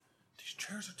These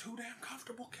chairs are too damn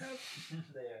comfortable, Kev.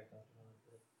 They are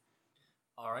comfortable.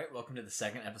 All right, welcome to the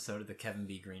second episode of the Kevin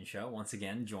B. Green Show. Once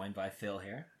again, joined by Phil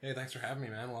here. Hey, thanks for having me,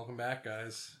 man. Welcome back,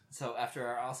 guys. So after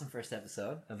our awesome first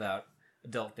episode about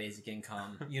adult basic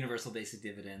income, universal basic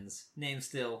dividends, name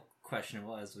still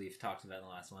questionable, as we've talked about in the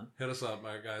last one. Hit us up,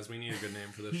 guys. We need a good name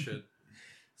for this shit.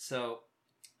 So,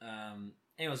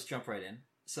 anyways, jump right in.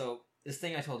 So, this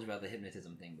thing I told you about, the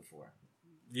hypnotism thing before.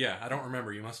 Yeah, I don't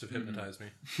remember. You must have hypnotized me.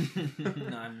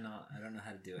 No, I'm not. I don't know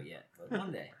how to do it yet. But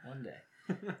one day.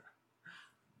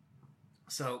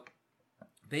 So,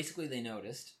 basically they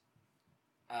noticed,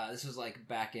 this was like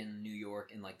back in New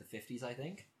York in like the 50s, I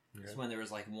think. Okay. It's when there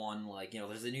was like one, like, you know,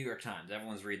 there's the New York Times.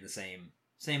 Everyone's reading the same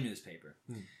newspaper.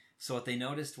 So what they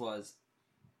noticed was,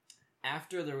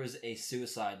 after there was a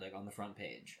suicide, like on the front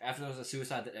page, after there was a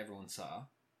suicide that everyone saw,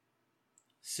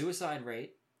 suicide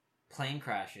rate, plane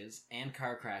crashes, and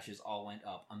car crashes all went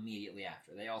up immediately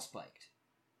after. They all spiked.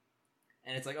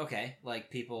 And it's like, okay, like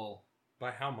people...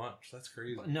 By how much? That's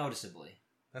crazy. Noticeably.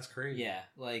 That's crazy. Yeah,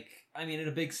 like, I mean, in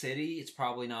a big city, it's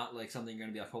probably not, like, something you're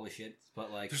gonna be like, holy shit,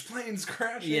 but, like... There's planes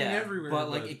crashing everywhere.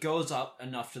 But, like, it goes up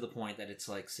enough to the point that it's,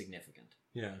 like, significant.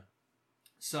 Yeah.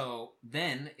 So,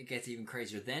 then, it gets even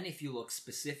crazier. Then, if you look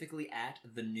specifically at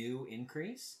the new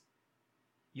increase,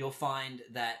 you'll find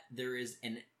that there is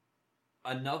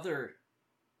another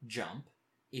jump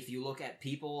if you look at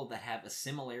people that have a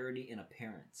similarity in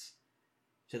appearance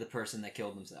to the person that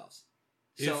killed themselves.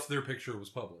 If their picture was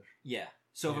published. Yeah.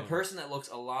 So if a person that looks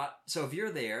a lot... So if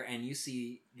you're there and you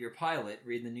see your pilot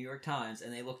reading the New York Times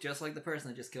and they look just like the person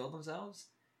that just killed themselves,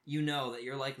 you know that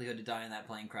your likelihood to die in that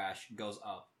plane crash goes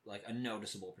up, like, a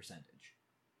noticeable percentage.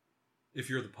 If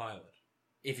you're the pilot.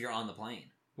 If you're on the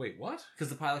plane. Wait, what? Because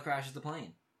the pilot crashes the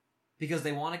plane. Because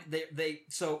they want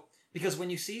to... Because when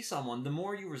you see someone, the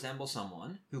more you resemble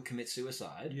someone who commits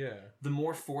suicide, the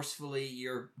more forcefully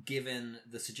you're given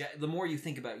the more you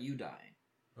think about you dying.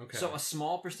 Okay. So a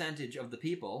small percentage of the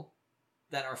people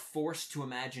that are forced to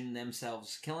imagine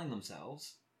themselves killing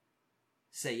themselves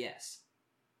say yes.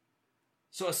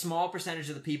 So a small percentage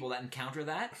of the people that encounter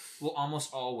that will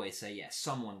almost always say yes.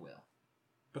 Someone will.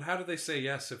 But how do they say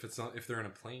yes if they're in a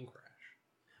plane crash?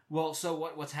 Well, so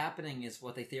what's happening is,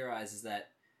 what they theorize is that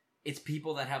it's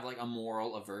people that have, like, a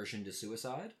moral aversion to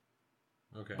suicide.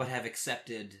 Okay. But have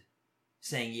accepted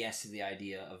saying yes to the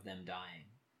idea of them dying.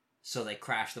 So they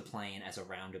crash the plane as a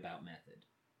roundabout method.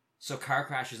 So car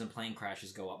crashes and plane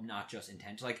crashes go up, not just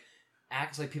intentionally. Like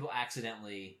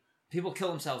people kill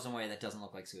themselves in a way that doesn't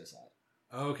look like suicide.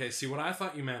 Okay, see, what I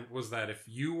thought you meant was that if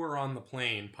you were on the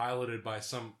plane piloted by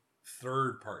some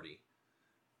third party,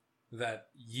 that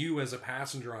you as a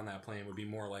passenger on that plane would be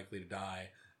more likely to die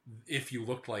if you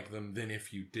looked like them than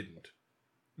if you didn't.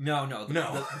 No.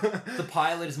 The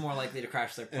pilot is more likely to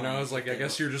crash their plane. And I was like, I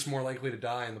guess you're just more likely to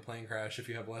die in the plane crash if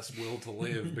you have less will to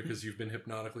live because you've been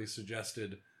hypnotically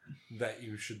suggested that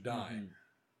you should die.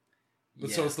 Mm-hmm.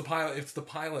 But so it's the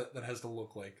pilot that has to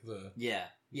look like the... Yeah.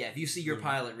 If you see your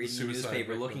pilot reading the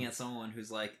newspaper, looking at someone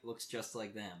who's like, looks just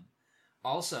like them.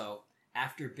 Also,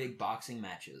 after big boxing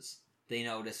matches, they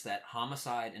noticed that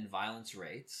homicide and violence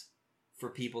rates for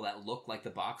people that look like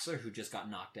the boxer who just got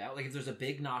knocked out. Like, if there's a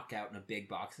big knockout in a big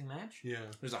boxing match,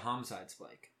 there's a homicide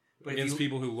spike. But against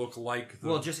people who look like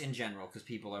Well, just in general, because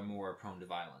people are more prone to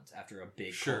violence after a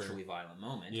big culturally violent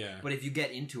moment. Yeah. But if you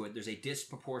get into it, there's a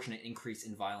disproportionate increase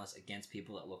in violence against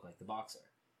people that look like the boxer.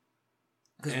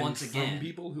 Because once again... from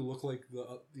people who look like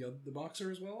the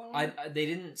boxer as well? They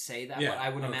didn't say that, but I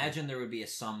would imagine there would be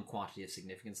some quantity of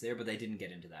significance there, but they didn't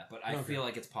get into that. But I feel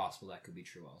like it's possible that could be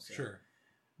true also. Sure.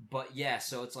 But yeah,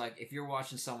 so it's like, if you're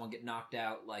watching someone get knocked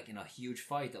out, like, in a huge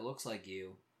fight that looks like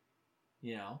you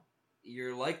know,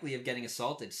 your likely of getting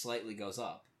assaulted slightly goes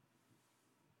up.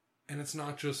 And it's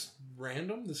not just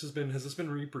random? Has this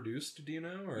been reproduced, do you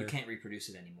know? Or? You can't reprduce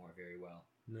it anymore very well.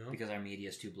 No? Because our media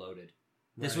is too bloated.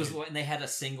 This was when they had a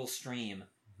single stream.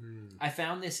 I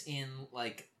found this in,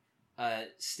 like, a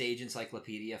stage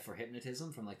encyclopedia for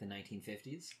hypnotism from, like, the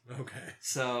 1950s. Okay.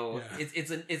 So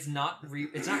it's not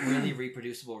really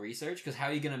reproducible research, because how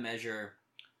are you going to measure...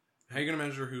 How are you going to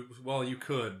measure who... Well, you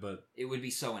could, but... It would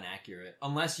be so inaccurate.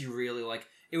 Unless you really, like...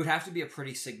 It would have to be a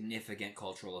pretty significant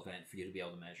cultural event for you to be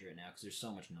able to measure it now, because there's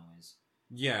so much noise.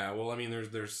 Yeah, well, I mean,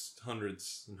 there's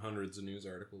hundreds and hundreds of news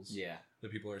articles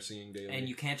that people are seeing daily. And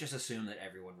you can't just assume that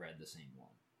everyone read the same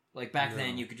one. Like, back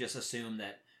then, you could just assume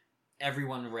that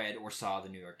everyone read or saw the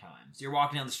New York Times. You're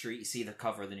walking down the street, you see the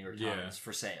cover of the New York Times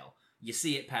for sale. You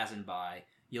see it passing by.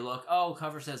 You look, oh,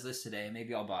 cover says this today,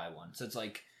 maybe I'll buy one. So it's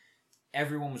like,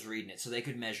 everyone was reading it, so they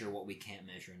could measure what we can't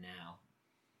measure now.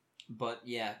 But,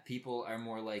 yeah, people are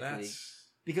more likely...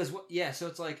 Because, so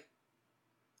it's like,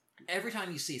 every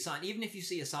time you see a sign, even if you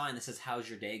see a sign that says, how's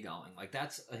your day going? Like,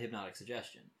 that's a hypnotic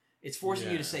suggestion. It's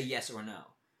forcing you to say yes or no.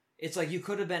 It's like you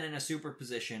could have been in a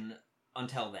superposition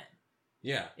until then.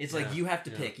 Yeah. It's like you have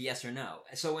to pick yes or no.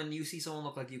 So when you see someone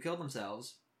look like you killed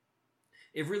themselves,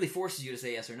 it really forces you to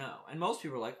say yes or no. And most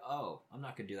people are like, oh, I'm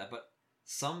not going to do that. But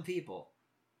some people,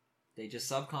 they just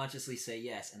subconsciously say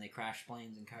yes, and they crash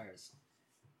planes and cars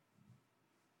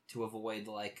to avoid,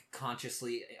 like,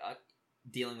 consciously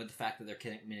dealing with the fact that they're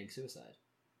committing suicide.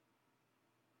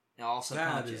 And all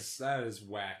subconscious. That is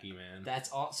wacky, man. That's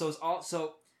all.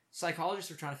 So psychologists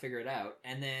were trying to figure it out,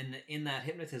 and then in that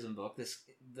hypnotism book,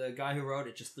 the guy who wrote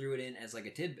it just threw it in as like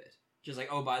a tidbit, just like,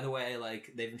 oh, by the way,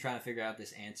 like they've been trying to figure out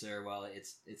this answer. Well,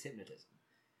 it's hypnotism.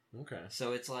 Okay.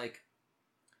 So it's like,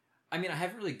 I mean, I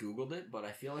haven't really Googled it, but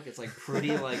I feel like it's like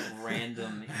pretty like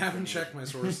random. I haven't checked my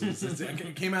sources.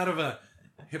 It came out of a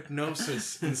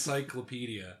hypnosis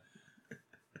encyclopedia.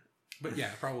 But yeah,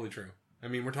 probably true. I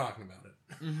mean, we're talking about it.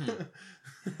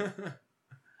 Mm-hmm.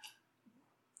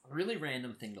 Really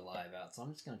random thing to lie about, so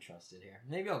I'm just going to trust it here.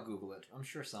 Maybe I'll Google it. I'm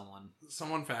sure someone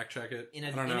fact check it. In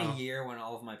a year when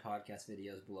all of my podcast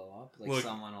videos blow up, like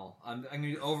someone will... I'm going to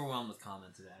be overwhelmed with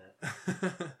comments about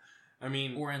it. I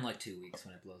mean... Or in like 2 weeks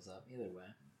when it blows up. Either way.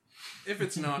 If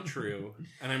it's not true,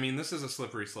 and I mean, this is a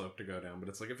slippery slope to go down, but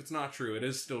it's like, if it's not true, it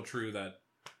is still true that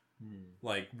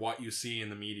like what you see in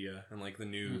the media and like the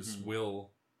news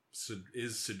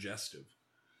is suggestive.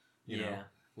 You know?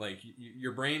 Like,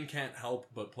 your brain can't help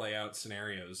but play out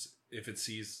scenarios if it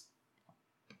sees...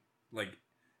 Like,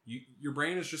 your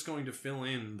brain is just going to fill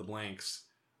in the blanks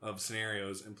of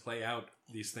scenarios and play out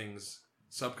these things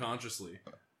subconsciously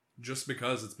just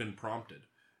because it's been prompted.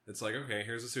 It's like, okay,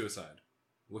 here's a suicide.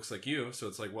 Looks like you, so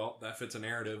it's like, well, that fits a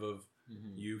narrative of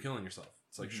you killing yourself.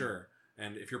 It's like, sure.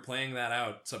 And if you're playing that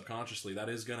out subconsciously, that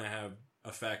is going to have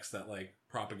effects that, like,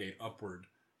 propagate upward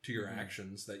to your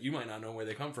actions that you might not know where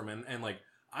they come from. And like,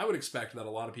 I would expect that a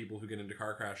lot of people who get into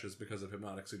car crashes because of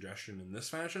hypnotic suggestion in this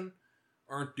fashion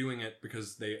aren't doing it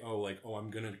because I'm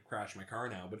going to crash my car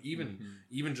now. But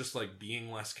even just like being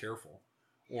less careful,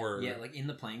 or like in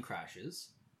the plane crashes,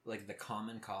 like the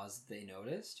common cause they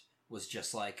noticed was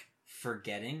just like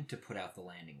forgetting to put out the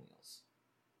landing wheels.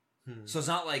 So it's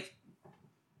not like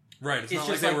it's not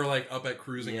like they were like up at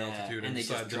cruising altitude and they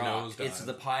decided just to nosedive. It's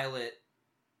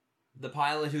the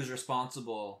pilot who's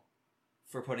responsible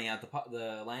for putting out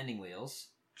the landing wheels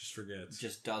just forgets.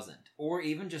 Just doesn't. Or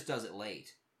even just does it late.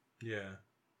 Yeah.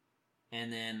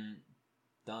 And then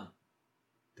done.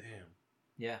 Damn.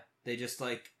 Yeah. They just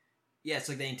like... Yeah, it's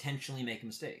like they intentionally make a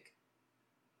mistake.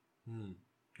 And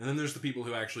then there's the people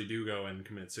who actually do go and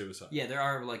commit suicide. Yeah, there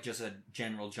are like just a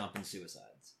general jump in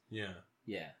suicides. Yeah.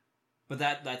 Yeah. But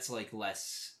that's like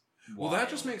less wild. Well, that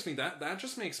just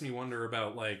makes me wonder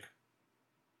about like...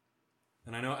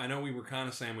 And I know we were kind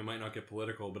of saying we might not get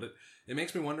political, but it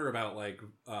makes me wonder about like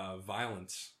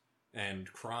violence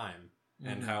and crime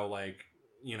and how, like,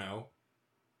 you know,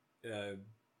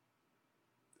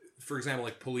 for example,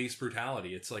 like police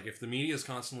brutality. It's like if the media is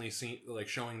constantly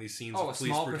showing these scenes of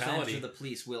police brutality, a small percentage of the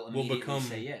police will immediately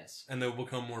say yes, and they'll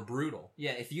become more brutal.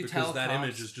 Yeah, if you because tell that cops,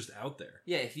 image is just out there.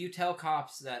 Yeah, if you tell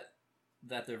cops that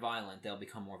they're violent, they'll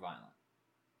become more violent.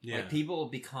 Yeah, like people will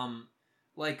become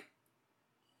like.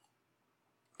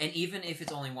 And even if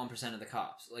it's only 1% of the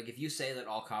cops, like if you say that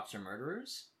all cops are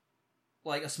murderers,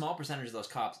 like a small percentage of those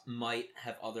cops might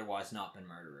have otherwise not been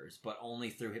murderers, but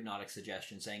only through hypnotic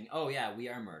suggestion saying, oh yeah, we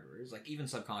are murderers, like even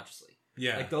subconsciously.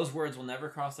 Yeah. Like those words will never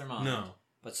cross their mind. No.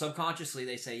 But subconsciously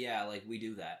they say, yeah, like we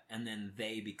do that. And then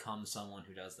they become someone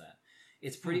who does that.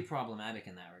 It's pretty problematic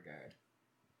in that regard.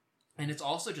 And it's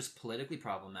also just politically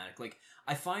problematic. Like,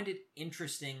 I find it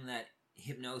interesting that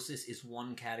hypnosis is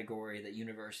one category that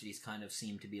universities kind of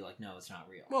seem to be like, no, it's not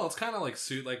real. Well, it's kind of like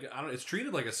it's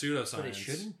treated like a pseudoscience, but it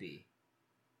shouldn't be.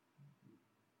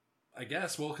 I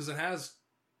guess. Well, because it has,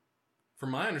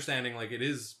 from my understanding, like it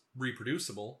is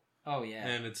reproducible. Oh yeah,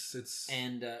 and it's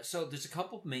and so there's a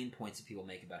couple of main points that people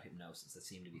make about hypnosis that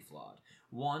seem to be flawed.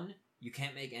 One, you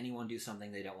can't make anyone do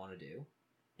something they don't want to do,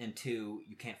 and two,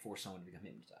 you can't force someone to become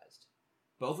hypnotized.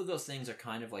 Both of those things are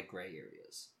kind of like gray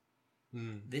areas.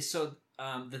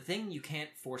 The thing you can't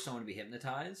force someone to be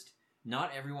hypnotized,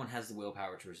 not everyone has the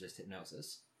willpower to resist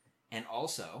hypnosis. And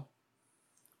also,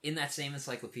 in that same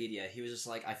encyclopedia, he was just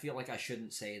like, I feel like I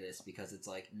shouldn't say this because it's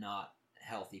like not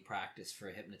healthy practice for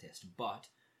a hypnotist. But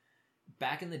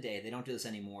back in the day, they don't do this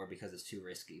anymore because it's too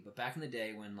risky. But back in the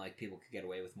day when like people could get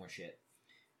away with more shit,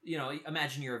 you know,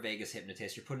 imagine you're a Vegas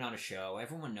hypnotist, you're putting on a show,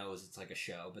 everyone knows it's like a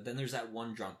show, but then there's that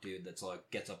one drunk dude that's like,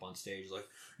 gets up on stage like,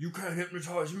 you can't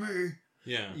hypnotize me!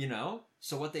 Yeah. You know?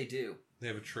 So what they do... They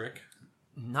have a trick?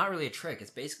 not really a trick.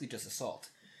 It's basically just assault.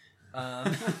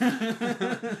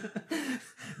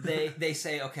 They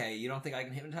say, okay, you don't think I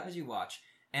can hypnotize you? Watch.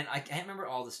 And I can't remember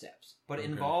all the steps, but it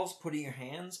involves putting your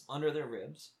hands under their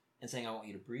ribs and saying, I want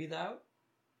you to breathe out,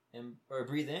 or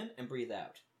breathe in and breathe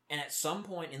out. And at some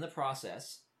point in the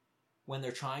process, when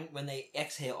they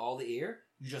exhale all the air,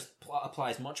 you just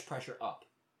apply as much pressure up,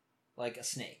 like a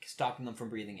snake, stopping them from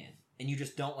breathing in. And you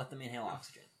just don't let them inhale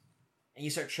oxygen. And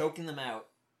you start choking them out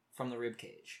from the rib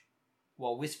cage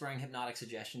while whispering hypnotic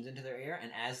suggestions into their ear,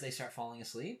 and as they start falling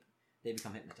asleep, they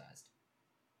become hypnotized.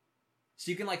 So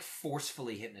you can, like,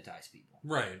 forcefully hypnotize people.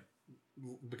 Right.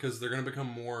 Because they're going to become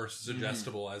more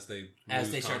suggestible as they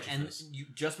lose start, and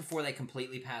just before they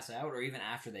completely pass out, or even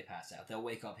after they pass out, they'll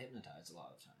wake up hypnotized a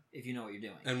lot of the time, if you know what you're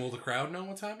doing. And will the crowd know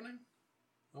what's happening?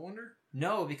 I wonder?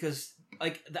 No, because,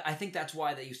 like, I think that's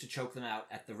why they used to choke them out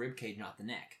at the rib cage, not the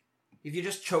neck. If you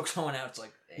just choke someone out, it's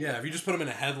like... Hey, yeah, if you just put them in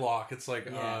a headlock, it's like...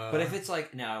 Yeah. But if it's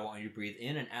like, now I want you to breathe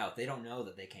in and out, they don't know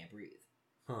that they can't breathe.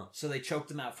 Huh. So they choke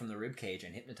them out from the rib cage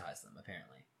and hypnotize them,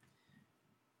 apparently.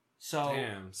 So...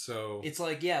 Damn, so... It's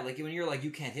like, yeah, like, when you're like,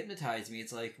 you can't hypnotize me,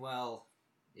 it's like, well,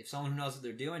 if someone who knows what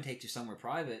they're doing takes you somewhere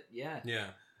private, yeah. Yeah.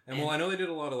 And well, I know they did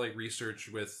a lot of, like, research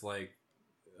with, like,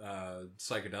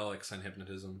 psychedelics and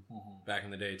hypnotism back in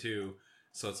the day, too.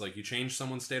 So it's like, you change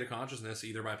someone's state of consciousness,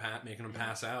 either by making them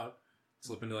pass out,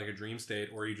 slip into, like, a dream state,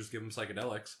 or you just give them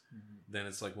psychedelics, then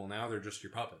it's like, well, now they're just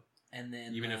your puppet. And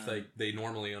then... Even if they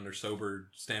normally, under sober,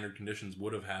 standard conditions,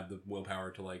 would have had the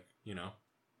willpower to, like, you know,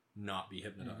 not be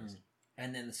hypnotized.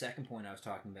 And then the second point I was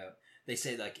talking about, they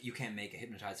say, like, you can't make a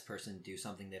hypnotized person do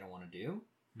something they don't want to do.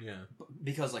 Yeah.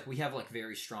 Because, like, we have, like,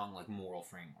 very strong, like, moral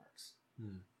frameworks.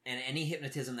 And any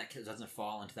hypnotism that doesn't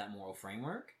fall into that moral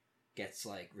framework gets,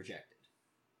 like, rejected.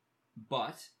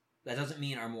 But that doesn't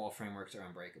mean our moral frameworks are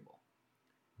unbreakable.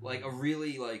 Like, a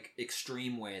really, like,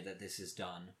 extreme way that this is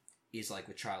done is, like,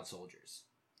 with child soldiers.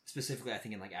 Specifically, I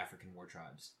think, in, like, African war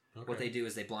tribes. Okay. What they do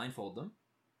is they blindfold them,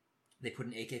 they put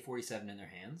an AK-47 in their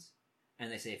hands,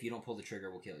 and they say, if you don't pull the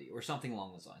trigger, we'll kill you. Or something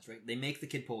along those lines, right? They make the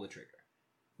kid pull the trigger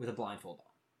with a blindfold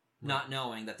on, not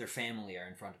knowing that their family are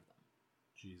in front of them.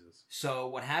 Jesus. So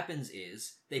what happens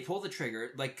is, they pull the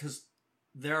trigger, like, because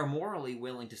they're morally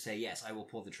willing to say, yes, I will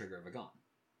pull the trigger of a gun.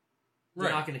 They're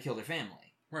not going to kill their family.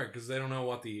 Right, because they don't know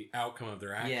what the outcome of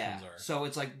their actions are. So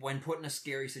it's like, when put in a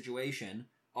scary situation,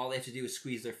 all they have to do is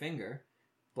squeeze their finger,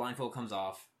 blindfold comes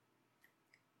off,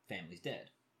 family's dead.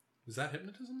 Is that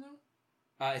hypnotism,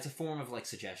 though? It's a form of, like,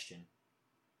 suggestion.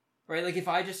 Right? Like, if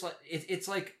I just, like... It's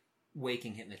like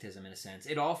waking hypnotism, in a sense.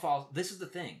 It all falls... This is the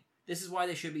thing. This is why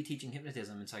they should be teaching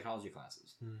hypnotism in psychology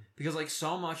classes. Because, like,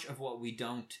 so much of what we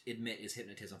don't admit is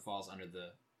hypnotism falls under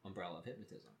the umbrella of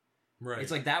hypnotism. Right.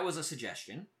 It's like, that was a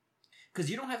suggestion. Because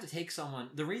you don't have to take someone...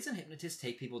 The reason hypnotists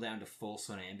take people down to full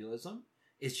somnambulism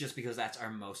is just because that's our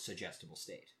most suggestible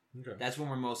state. Okay. That's when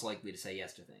we're most likely to say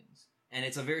yes to things. And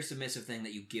it's a very submissive thing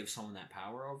that you give someone that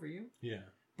power over you. Yeah.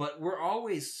 But we're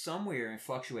always somewhere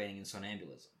fluctuating in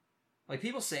somnambulism. Like,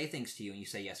 people say things to you and you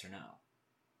say yes or no.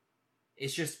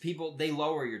 It's just people, they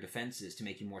lower your defenses to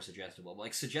make you more suggestible.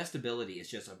 Like, suggestibility is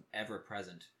just an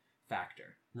ever-present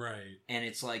factor. Right. And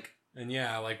it's like... And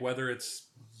yeah, like, whether it's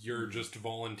you're just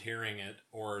volunteering it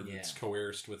or it's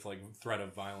coerced with, like, threat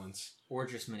of violence. Or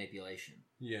just manipulation.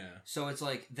 Yeah. So it's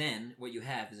like, then, what you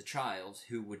have is a child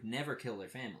who would never kill their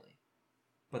family.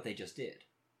 But they just did.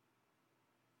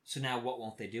 So now what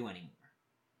won't they do anymore?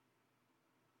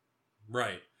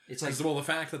 Right. It's like, well, the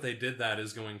fact that they did that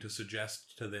is going to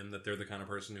suggest to them that they're the kind of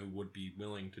person who would be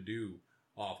willing to do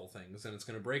awful things, and it's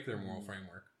going to break their moral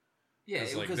framework. Yeah,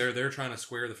 it's like they're trying to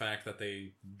square the fact that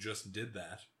they just did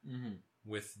that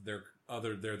with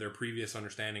their previous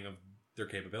understanding of their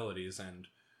capabilities, and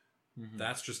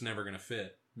that's just never going to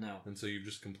fit. No. And so you've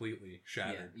just completely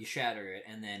shattered. Yeah, you shatter it,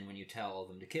 and then when you tell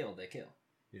them to kill, they kill.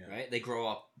 Yeah. Right? They grow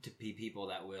up to be people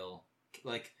that will,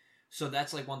 like, so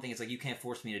that's like one thing. It's like, you can't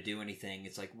force me to do anything.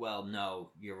 It's like, well,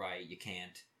 no, you're right, you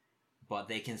can't. But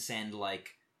they can send, like,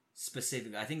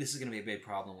 specific, I think this is going to be a big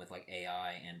problem with, like,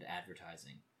 AI and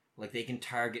advertising. Like, they can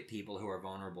target people who are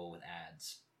vulnerable with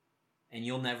ads. And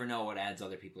you'll never know what ads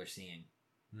other people are seeing.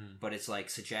 But it's like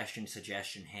suggestion,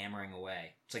 hammering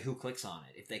away. It's like, who clicks on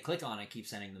it? If they click on it, keep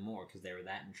sending them more because they were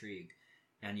that intrigued.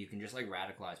 And you can just, like,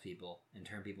 radicalize people and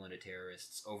turn people into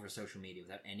terrorists over social media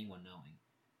without anyone knowing.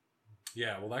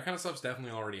 Yeah, well, that kind of stuff's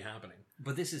definitely already happening.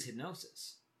 But this is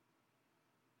hypnosis.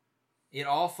 It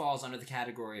all falls under the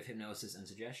category of hypnosis and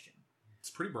suggestion.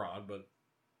 It's pretty broad, but...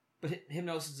 But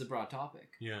hypnosis is a broad topic.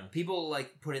 Yeah. People,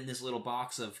 like, put it in this little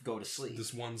box of go to sleep.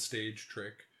 This one stage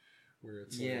trick where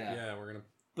it's like, yeah, we're going to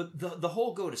But the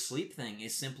whole go to sleep thing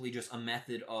is simply just a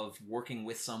method of working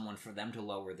with someone for them to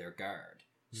lower their guard.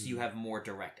 So you have more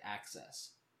direct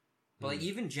access. But like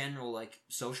even general like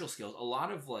social skills, a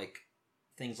lot of like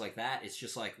things like that, it's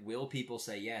just like, will people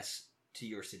say yes to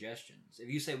your suggestions? If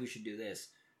you say we should do this,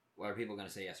 well, are people going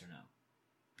to say yes or no?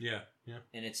 Yeah, yeah.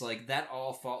 And it's like that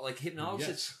all fall like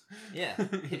hypnosis. Yes. Yeah,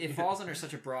 it falls under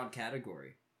such a broad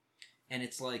category, and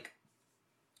it's like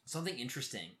something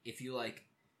interesting. If you like,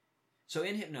 so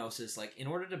in hypnosis, like in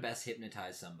order to best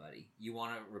hypnotize somebody, you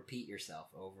want to repeat yourself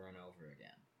over and over again,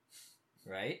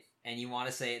 right? And you want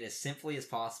to say it as simply as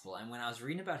possible. And when I was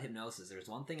reading about hypnosis, there's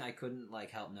one thing I couldn't like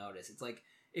help notice. It's like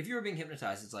if you were being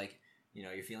hypnotized, it's like, you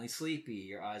know, you're feeling sleepy,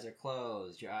 your eyes are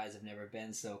closed, your eyes have never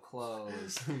been so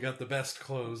closed. We got the best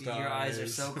closed eyes. Your eyes are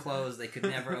so closed, they could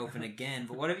never open again.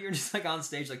 But what if you're just like on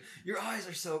stage, like, your eyes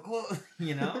are so closed,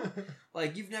 you know?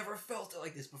 Like, you've never felt it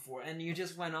like this before, and you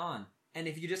just went on. And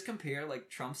if you just compare, like,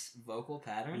 Trump's vocal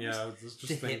patterns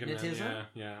to hypnotism,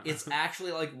 it's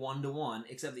actually, like, 1-to-1,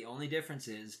 except the only difference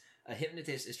is a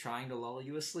hypnotist is trying to lull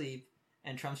you asleep,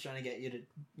 and Trump's trying to get you to,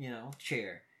 you know,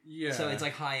 cheer. Yeah. So it's,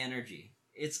 like, high energy.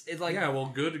 It's like... Yeah,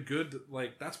 well, good,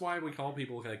 like, that's why we call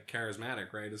people, like,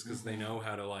 charismatic, right? Is because they know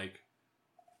how to, like,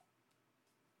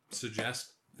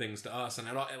 suggest things to us, and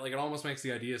it almost makes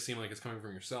the idea seem like it's coming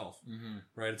from yourself,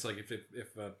 right? It's like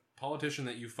if a politician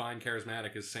that you find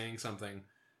charismatic is saying something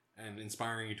and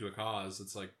inspiring you to a cause,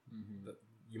 it's like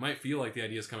you might feel like the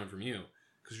idea is coming from you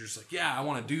because you're just like, yeah, I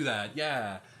want to do that,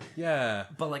 yeah.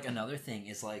 But like another thing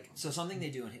is like, so something they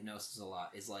do in hypnosis a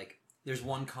lot is like, there's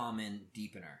one common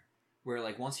deepener where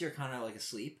like once you're kind of like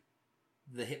asleep,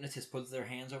 the hypnotist puts their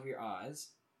hands over your eyes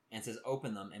and says,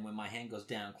 open them, and when my hand goes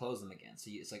down, close them again. So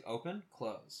it's like, open,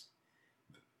 close.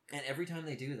 And every time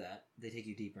they do that, they take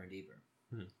you deeper and deeper.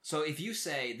 So if you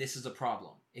say, this is a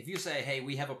problem, if you say, hey,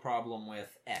 we have a problem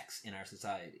with X in our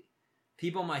society,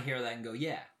 people might hear that and go,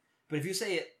 yeah. But if you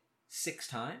say it 6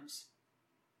 times,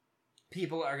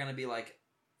 people are going to be like,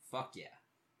 fuck yeah.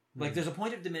 Like, there's a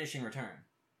point of diminishing return.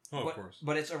 Oh, of course.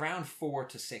 But it's around 4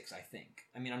 to 6, I think.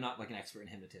 I mean, I'm not like an expert in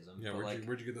hypnotism. Yeah, but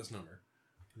where'd you get this number?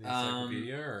 The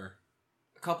encyclopedia or?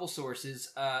 A couple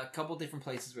sources, a couple different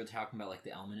places where they're talking about like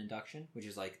the Elman induction, which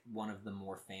is like one of the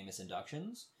more famous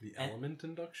inductions. The element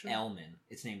induction? Elman.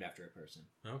 It's named after a person.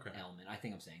 Okay. Elman. I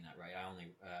think I'm saying that right.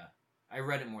 I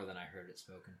read it more than I heard it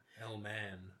spoken.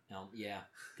 Elman. Yeah,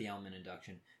 the Elman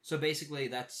induction. So basically,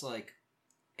 that's like,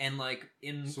 and like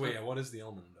in. So yeah, what is the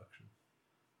Elman induction?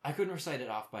 I couldn't recite it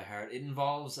off by heart. It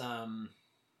involves. And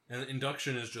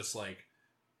induction is just like.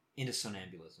 Into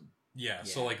somnambulism. Yeah,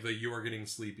 so like you are getting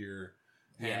sleepier.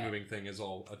 Hand-moving thing is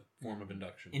all a form of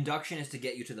induction. Induction is to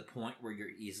get you to the point where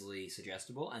you're easily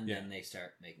suggestible, and then they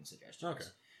start making suggestions. Okay.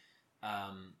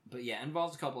 But yeah, it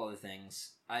involves a couple other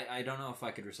things. I don't know if I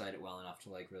could recite it well enough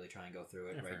to like really try and go through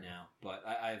it right now. But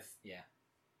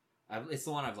it's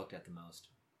the one I've looked at the most.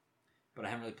 But I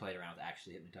haven't really played around with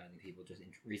actually hypnotizing people, just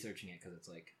researching it because it's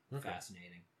like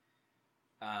fascinating.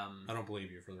 I don't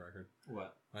believe you, for the record.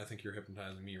 What? I think you're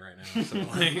hypnotizing me right now. So,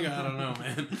 like, I don't know,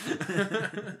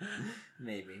 man.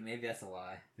 Maybe that's a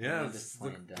lie. Yeah,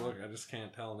 look, I just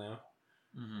can't tell now.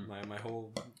 My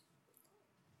whole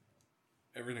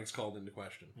everything's called into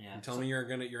question. Yeah, you tell me you're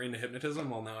into hypnotism.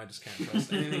 Well, now I just can't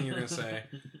trust anything you're gonna say.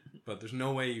 But there's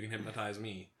no way you can hypnotize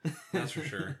me. That's for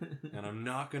sure. And I'm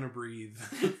not gonna breathe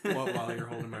while you're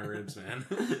holding my ribs, man.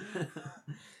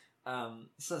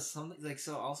 So something like,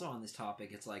 so also on this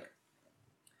topic, it's like,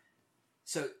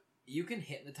 so you can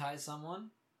hypnotize someone,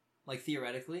 like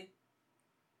theoretically,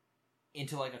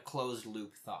 into like a closed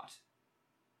loop thought,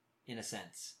 in a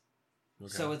sense.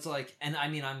 Okay. So it's like, and I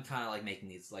mean, I'm kind of like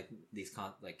making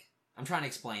I'm trying to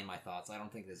explain my thoughts. I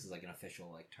don't think this is like an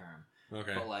official like term.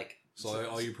 Okay. But like, so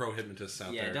all you pro hypnotists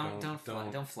out there,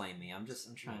 don't flame me. I'm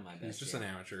trying my best. He's just an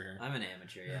amateur here. I'm an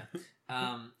amateur,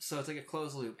 yeah. So it's like a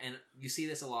closed loop, and you see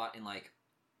this a lot in like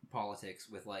politics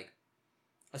with like,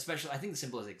 especially I think the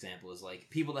simplest example is like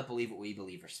people that believe what we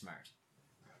believe are smart.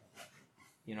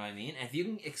 You know what I mean? And if you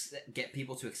can get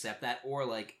people to accept that, or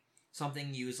like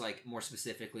something used like more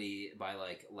specifically by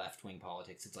like left-wing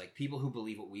politics, it's like people who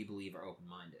believe what we believe are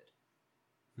open-minded.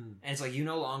 And it's like you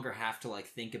no longer have to like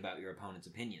think about your opponent's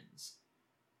opinions,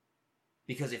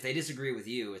 because if they disagree with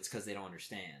you, it's because they don't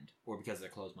understand, or because they're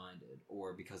closed-minded,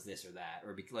 or because this or that,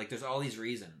 or like there's all these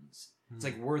reasons. It's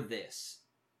like we're this,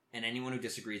 and anyone who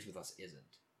disagrees with us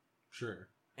isn't. Sure.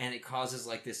 And it causes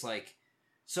like this like,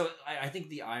 so I think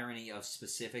the irony of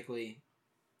specifically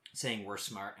saying we're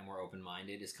smart and we're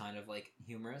open-minded is kind of like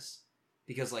humorous,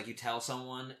 because like you tell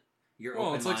someone you're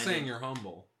open-minded. It's like saying you're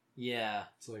humble. Yeah.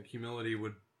 It's like humility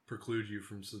would preclude you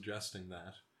from suggesting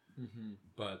that.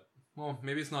 But Well,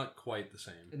 maybe it's not quite the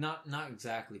same. Not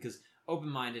exactly, because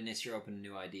open-mindedness, you're open to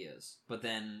new ideas. But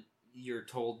then you're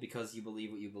told because you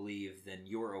believe what you believe, then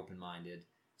you're open-minded.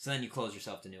 So then you close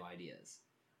yourself to new ideas.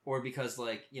 Or because,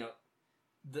 like, you know,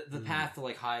 the path to,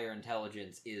 like, higher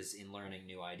intelligence is in learning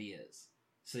new ideas.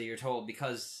 So you're told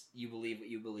because you believe what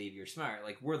you believe, you're smart.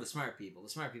 Like, we're the smart people. The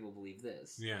smart people believe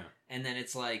this. Yeah. And then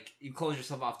it's like, you close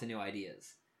yourself off to new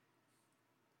ideas.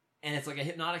 And it's like a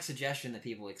hypnotic suggestion that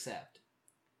people accept.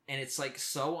 And it's like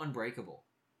so unbreakable.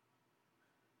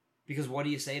 Because what do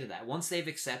you say to that? Once they've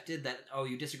accepted that, oh,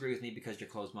 you disagree with me because you're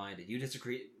closed-minded. You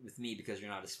disagree with me because you're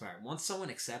not as smart. Once someone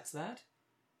accepts that,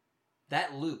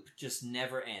 that loop just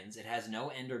never ends. It has no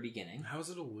end or beginning. How is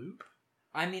it a loop?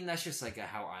 I mean, that's just like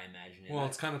how I imagine it. Well,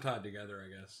 it's kind of tied together,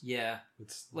 I guess. Yeah.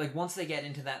 It's like once they get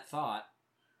into that thought.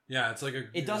 Yeah, it's like a...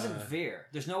 It doesn't veer.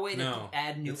 There's no way to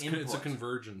add new input. It's a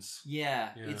convergence.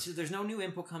 Yeah. There's no new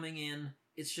input coming in.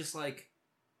 It's just like,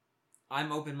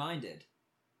 I'm open-minded.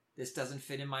 This doesn't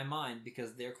fit in my mind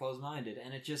because they're closed-minded.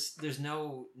 And it just... There's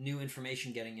no new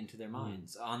information getting into their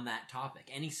minds on that topic.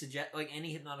 Any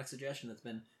hypnotic suggestion that's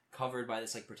been covered by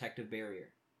this like protective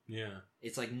barrier. Yeah.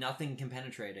 It's like nothing can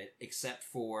penetrate it except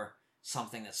for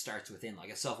something that starts within, like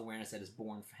a self-awareness that is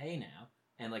born from hey now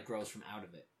and like grows from out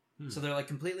of it. So they're like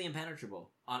completely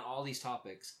impenetrable on all these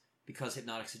topics because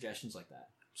hypnotic suggestions like that.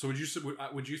 So would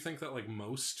you think that like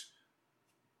most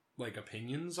like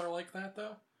opinions are like that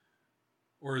though?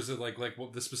 Or is it like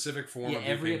what the specific form of the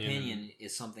every opinion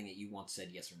is something that you once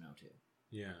said yes or no to.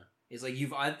 Yeah. It's like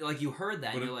you heard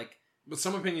that and you're like... But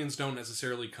some opinions don't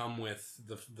necessarily come with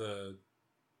the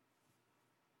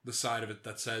side of it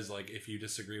that says, like, if you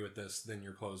disagree with this, then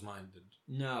you're closed-minded.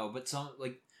 No, but some,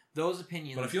 like, those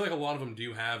opinions... But I feel like a lot of them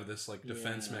do have this, like,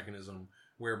 defense mechanism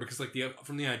where, because, like,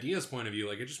 from the idea's point of view,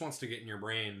 like, it just wants to get in your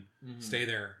brain, stay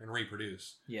there, and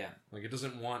reproduce. Yeah. Like, it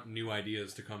doesn't want new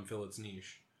ideas to come fill its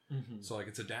niche. So, like,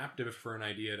 it's adaptive for an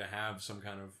idea to have some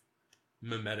kind of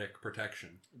mimetic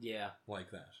protection. Yeah. Like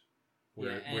that.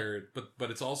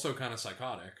 But it's also kind of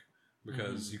psychotic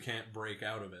because you can't break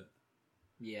out of it.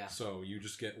 Yeah. So you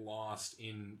just get lost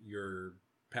in your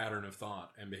pattern of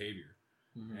thought and behavior.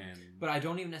 But I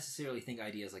don't even necessarily think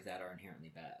ideas like that are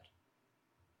inherently bad.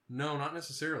 No, not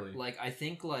necessarily. Like, I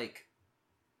think, like,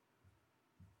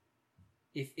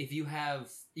 if you have...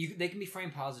 they can be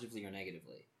framed positively or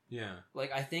negatively. Yeah.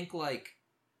 Like, I think, like,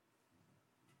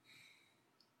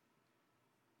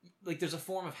 there's a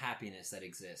form of happiness that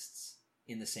exists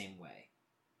in the same way.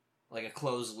 Like, a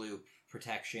closed loop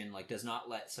protection, like, does not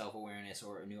let self-awareness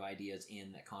or new ideas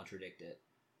in that contradict it.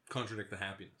 Contradict the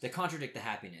happiness. They contradict the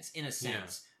happiness, in a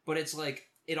sense. Yeah. But it's, like,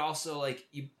 it also, like,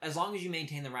 as long as you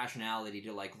maintain the rationality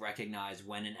to, like, recognize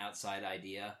when an outside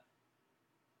idea...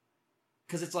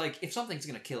 Because it's, like, if something's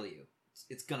going to kill you,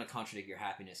 it's going to contradict your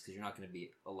happiness because you're not going to be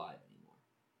alive anymore.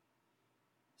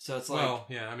 So it's like... Well,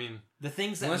 yeah, I mean... The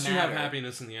things that unless matter, you have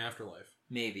happiness in the afterlife.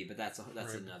 Maybe, but that's right.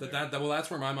 Another... But that's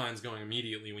where my mind's going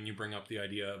immediately when you bring up the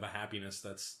idea of a happiness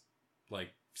that's, like,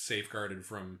 safeguarded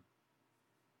from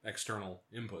external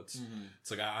inputs.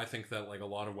 It's like, I think that, like, a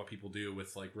lot of what people do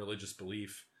with, like, religious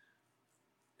belief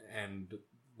and,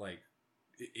 like,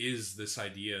 is this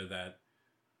idea that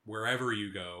wherever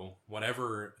you go,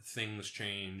 whatever things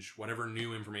change, whatever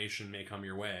new information may come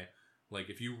your way, like,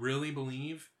 if you really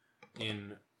believe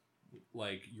in,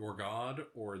 like, your God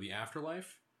or the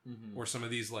afterlife, or some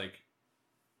of these, like,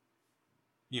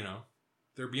 you know,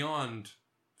 they're beyond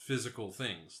physical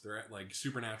things. They're, like,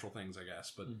 supernatural things, I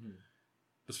guess. But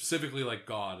specifically, like,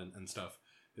 God and stuff.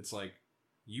 It's like,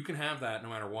 you can have that no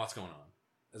matter what's going on.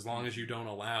 As long as you don't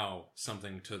allow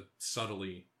something to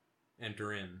subtly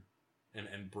enter in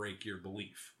and break your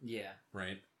belief. Yeah.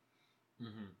 Right?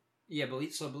 Yeah,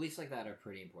 beliefs like that are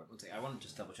pretty important. Let's see, I want to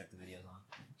just double check the videos on.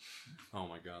 Oh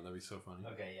my god, that'd be so funny.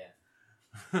 Okay, yeah.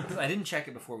 I didn't check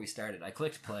it before we started. I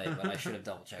clicked play, but I should have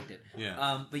double checked it.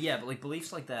 Yeah. But like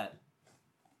beliefs like that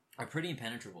are pretty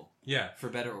impenetrable. Yeah. For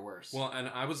better or worse. Well, and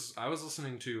I was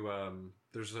listening to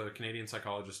there's a Canadian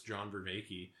psychologist, John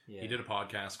Vervaeke. Yeah. He did a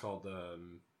podcast called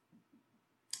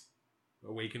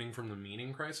Awakening from the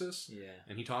Meaning Crisis. Yeah.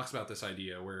 And he talks about this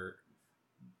idea where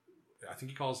I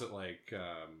think he calls it like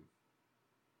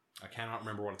I cannot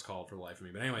remember what it's called for the life of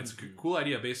me. But anyway, it's a cool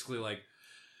idea. Basically, like,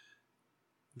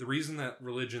 the reason that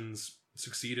religions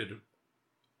succeeded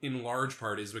in large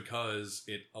part is because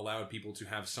it allowed people to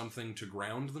have something to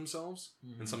ground themselves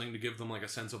and something to give them, like, a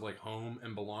sense of, like, home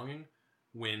and belonging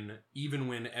even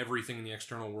when everything in the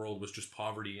external world was just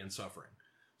poverty and suffering.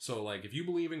 So, like, if you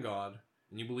believe in God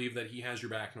and you believe that he has your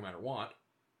back no matter what,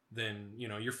 then, you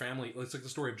know, your family, it's like the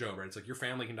story of Job, right? It's like your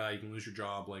family can die, you can lose your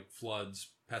job, like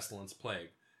floods, pestilence, plague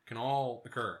can all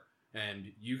occur.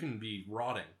 And you can be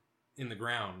rotting in the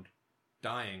ground,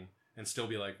 dying, and still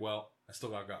be like, well, I still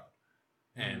got God.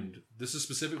 And this is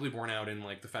specifically borne out in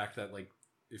like the fact that like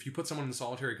if you put someone in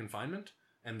solitary confinement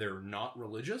and they're not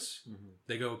religious,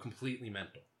 they go completely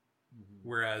mental.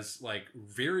 Whereas like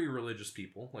very religious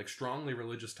people, like strongly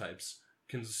religious types,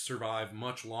 can survive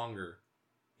much longer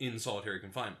in solitary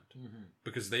confinement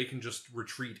because they can just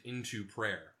retreat into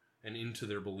prayer and into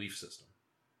their belief system.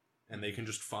 And they can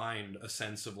just find a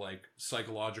sense of like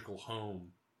psychological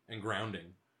home and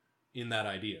grounding in that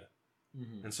idea.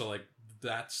 And so like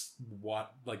that's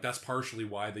partially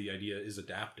why the idea is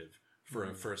adaptive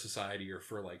for a society or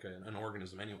for like an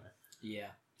organism anyway.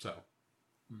 Yeah. So,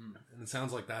 and it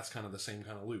sounds like that's kind of the same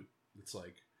kind of loop. It's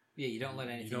like you don't let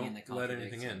anything in that contradicts let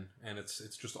anything in, and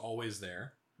it's just always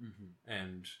there.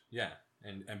 And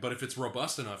but if it's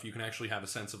robust enough, you can actually have a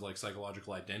sense of like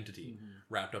psychological identity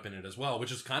wrapped up in it as well,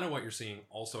 which is kind of what you're seeing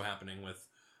also happening with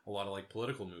a lot of like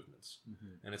political movements.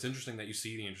 And it's interesting that you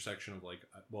see the intersection of like,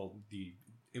 well, the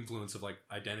influence of like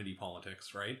identity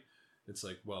politics, right? It's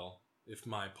like, well, if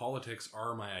my politics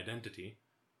are my identity,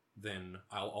 then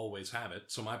I'll always have it.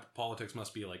 So my politics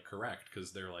must be like correct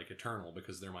because they're like eternal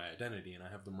because they're my identity, and I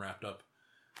have them wrapped up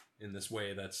in this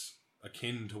way that's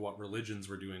akin to what religions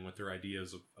were doing with their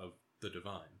ideas of the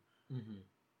divine.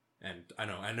 And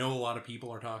I know a lot of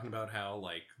people are talking about how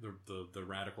like the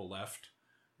radical left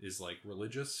is like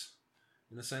religious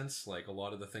in a sense, like a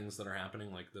lot of the things that are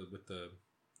happening like with the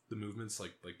movements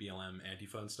like BLM,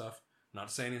 Antifa and stuff. Not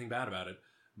to say anything bad about it,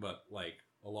 but like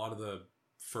a lot of the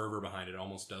fervor behind it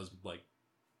almost does like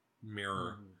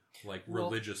mirror like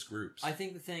religious groups. I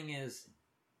think the thing is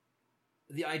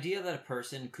the idea that a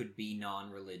person could be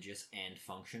non-religious and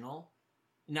functional.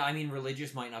 Now, I mean,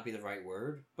 religious might not be the right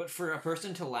word, but for a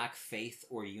person to lack faith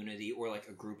or unity or like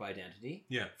a group identity,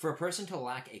 for a person to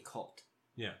lack a cult,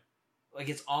 like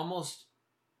it's almost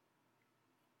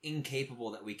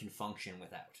incapable that we can function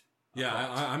without.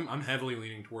 I'm heavily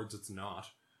leaning towards it's not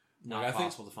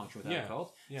possible to function without a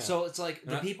cult. So it's like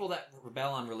the people that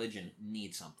rebel on religion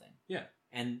need something.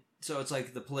 And so it's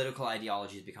like the political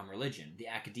ideologies become religion. The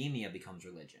academia becomes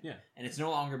religion. And it's no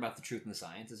longer about the truth and the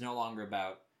science. It's no longer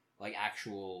about like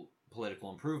actual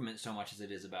political improvement so much as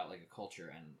it is about like a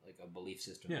culture and like a belief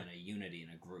system and a unity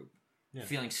in a group.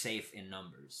 Feeling safe in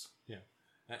numbers.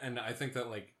 And I think that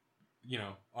like, you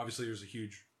know, obviously there's a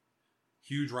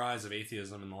huge rise of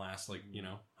atheism in the last like,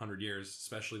 100 years,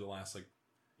 especially the last like,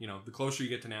 the closer you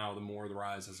get to now, the more the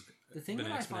rise has the thing been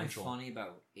that exponential. I find funny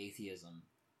about atheism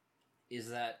is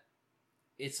that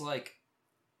it's like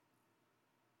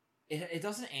it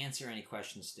doesn't answer any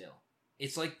questions still.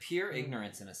 It's like pure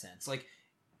ignorance in a sense. Like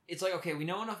it's like, okay, we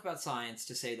know enough about science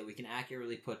to say that we can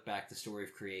accurately put back the story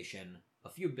of creation a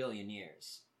few billion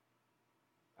years.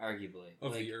 Arguably.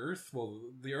 Of like, the Earth? Well,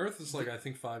 the Earth is like, I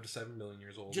think 5 to 7 billion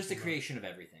years old. Just the creation of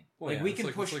everything. Well, like, we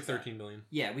can push... It's like 13 billion.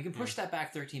 Yeah, we can push that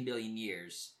back 13 billion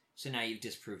years, so now you've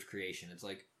disproved creation. It's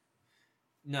like,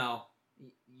 no,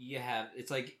 you have... It's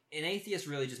like, an atheist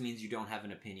really just means you don't have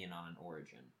an opinion on an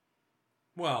origin.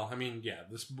 Well, I mean,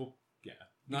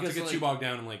 Not to get too bogged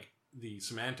down in, like, the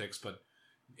semantics, but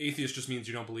atheist just means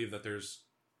you don't believe that there's,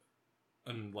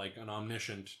 an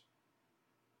omniscient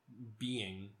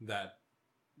being that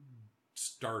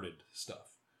started stuff,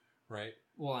 right?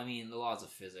 Well, I mean, the laws of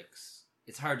physics,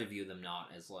 it's hard to view them not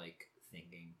as, like,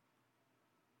 thinking.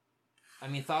 I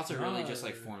mean, thoughts are really just,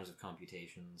 like, forms of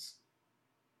computations.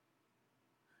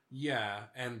 Yeah,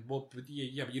 but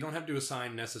you don't have to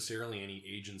assign necessarily any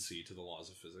agency to the laws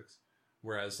of physics.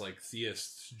 Whereas, like,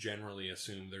 theists generally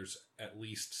assume there's at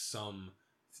least some,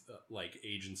 like,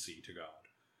 agency to God.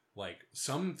 Like,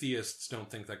 some theists don't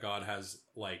think that God has,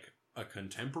 like, a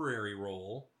contemporary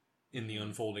role in the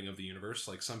unfolding of the universe.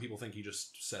 Like, some people think he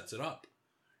just sets it up,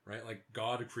 right? Like,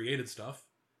 God created stuff,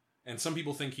 and some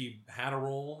people think he had a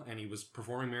role, and he was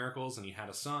performing miracles, and he had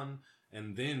a son,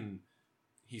 and then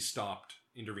he stopped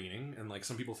intervening, and, like,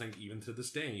 some people think even to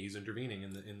this day he's intervening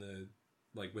in the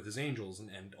like, with his angels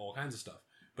and all kinds of stuff.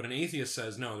 But an atheist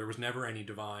says, no, there was never any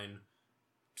divine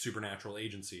supernatural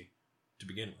agency to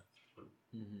begin with.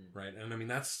 Right? And, I mean,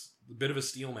 that's a bit of a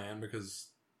steel man because...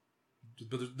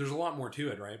 But there's a lot more to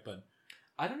it, right? But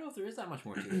I don't know if there is that much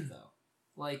more to it, though.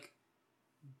 Like,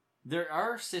 there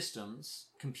are systems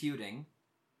computing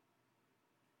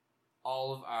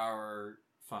all of our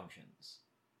functions.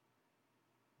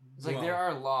 It's like there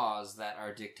are laws that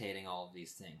are dictating all of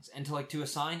these things. And to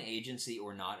assign agency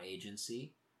or not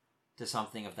agency to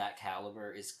something of that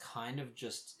caliber is kind of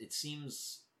just... It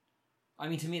seems... I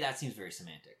mean, to me, that seems very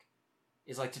semantic.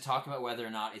 It's like to talk about whether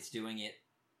or not it's doing it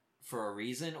for a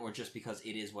reason or just because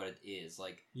it is what it is.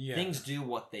 Like, things do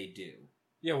what they do.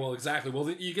 Yeah, well, exactly. Well,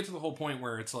 you get to the whole point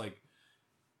where it's like,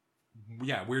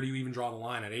 yeah, where do you even draw the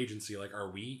line at agency? Like,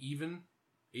 are we even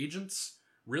agents?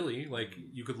 Really? Like,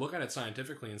 you could look at it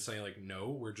scientifically and say, like, no,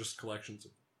 we're just collections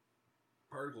of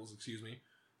particles,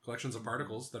 collections of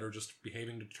particles that are just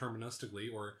behaving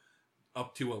deterministically or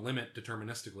up to a limit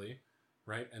deterministically,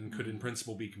 right? And could in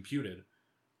principle be computed.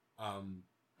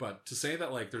 But to say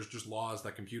that, like, there's just laws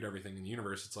that compute everything in the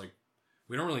universe, it's like,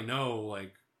 we don't really know,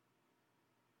 like,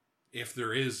 if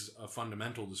there is a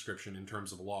fundamental description in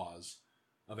terms of laws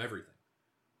of everything.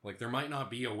 Like, there might not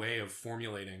be a way of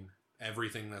formulating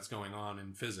everything that's going on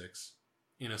in physics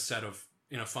in a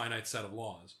finite set of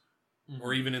laws,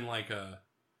 or even in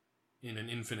in an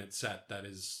infinite set that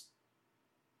is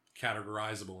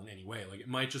categorizable in any way. Like, it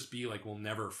might just be like, we'll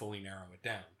never fully narrow it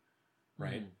down,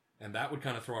 right? And that would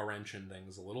kind of throw a wrench in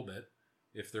things a little bit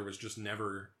if there was just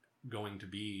never going to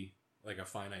be like a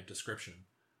finite description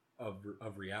of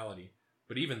reality.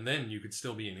 But even then, you could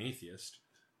still be an atheist,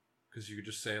 because you could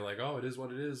just say, like, oh, it is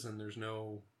what it is, and there's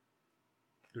no.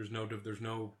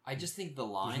 I just think the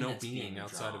line there's no that's being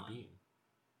outside drawn, of being.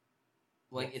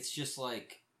 Like, it's just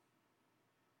like,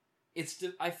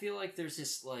 I feel like there's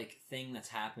this like thing that's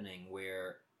happening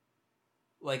where,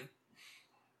 like,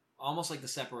 almost like the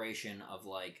separation of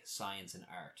like science and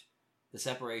art, the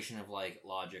separation of like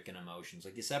logic and emotions,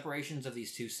 like the separations of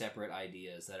these two separate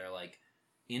ideas that are like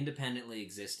independently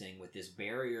existing with this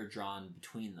barrier drawn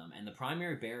between them, and the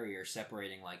primary barrier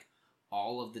separating like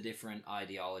all of the different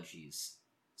ideologies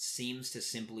seems to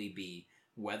simply be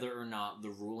whether or not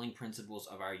the ruling principles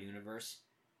of our universe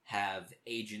have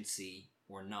agency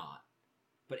or not.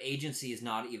 But agency is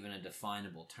not even a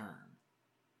definable term.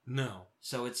 No.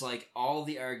 So it's like all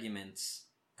the arguments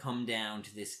come down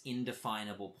to this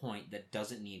indefinable point that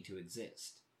doesn't need to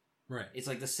exist. Right. It's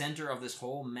like the center of this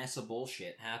whole mess of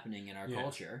bullshit happening in our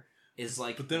culture is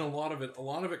like... But then a lot of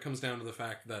it comes down to the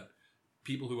fact that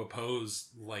people who oppose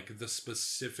like the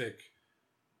specific...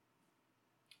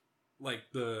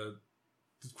 Like the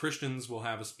Christians will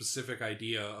have a specific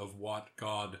idea of what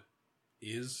God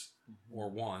is or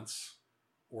wants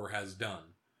or has done.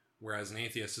 Whereas an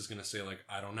atheist is going to say, like,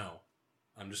 I don't know.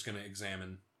 I'm just going to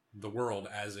examine the world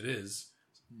as it is.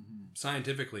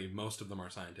 Scientifically, most of them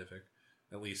are scientific.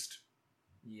 At least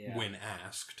when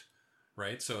asked.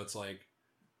 Right? So it's like,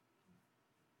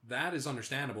 that is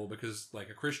understandable because,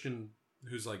 like, a Christian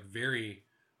who's, like, very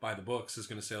by the books is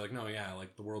going to say, like, no, yeah,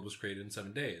 like, the world was created in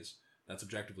 7 days. That's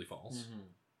objectively false.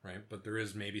 Right? But there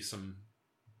is maybe some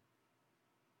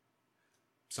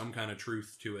kind of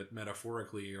truth to it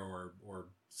metaphorically or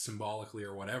symbolically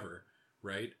or whatever,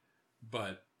 right?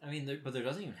 But I mean, there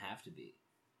doesn't even have to be.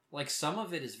 Like, some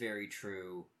of it is very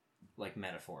true, like,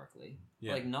 metaphorically.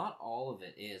 Yeah. Like, not all of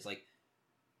it is. Like,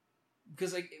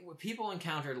 because, like, people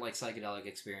encountered, like, psychedelic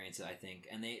experiences, I think,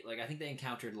 and I think they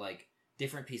encountered, like,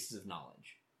 different pieces of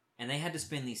knowledge. And they had to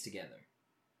spin these together.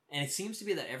 And it seems to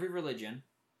be that every religion,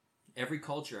 every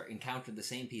culture encountered the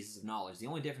same pieces of knowledge. The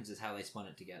only difference is how they spun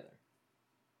it together.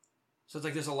 So it's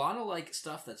like there's a lot of like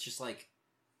stuff that's just like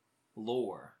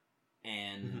lore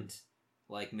and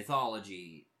like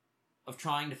mythology of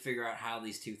trying to figure out how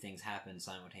these two things happen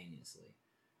simultaneously.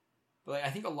 But like, I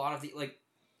think a lot of the like,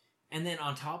 and then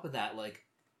on top of that, like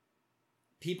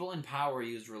people in power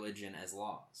used religion as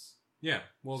laws. Yeah,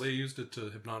 well, they used it to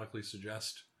hypnotically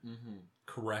suggest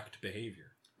correct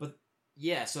behavior. But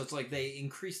yeah, so it's like they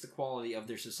increased the quality of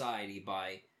their society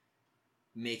by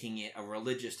making it a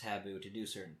religious taboo to do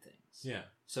certain things. Yeah.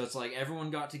 So it's like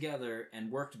everyone got together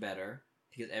and worked better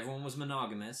because everyone was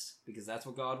monogamous because that's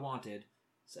what God wanted.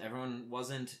 So everyone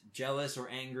wasn't jealous or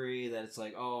angry that it's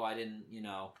like, oh, I didn't,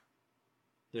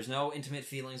 there's no intimate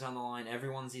feelings on the line.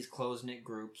 Everyone's these close-knit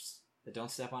groups that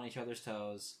don't step on each other's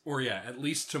toes. Or yeah, at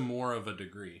least to more of a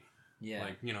degree. Yeah.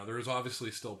 Like, there was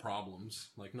obviously still problems.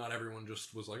 Like, not everyone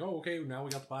just was like, oh, okay, now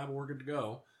we got the Bible, we're good to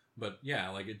go. But yeah,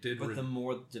 like it did... But the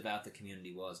more devout the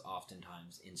community was,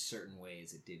 oftentimes, in certain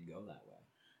ways, it did go that way.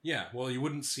 Yeah, well, you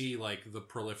wouldn't see, like, the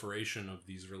proliferation of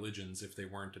these religions if they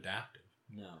weren't adaptive.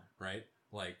 No. Right?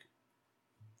 Like,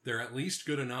 they're at least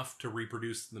good enough to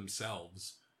reproduce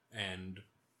themselves, and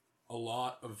a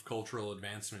lot of cultural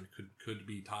advancement could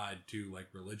be tied to, like,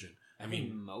 religion. I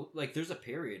mean, there's a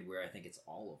period where I think it's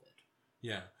all of it.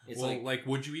 Yeah. It's well, like,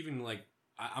 would you even, like...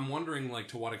 I'm wondering, like,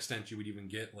 to what extent you would even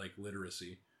get, like,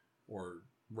 literacy or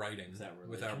writing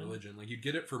without religion. Like, you'd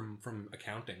get it from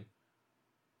accounting.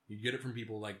 You'd get it from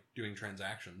people, like, doing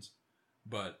transactions.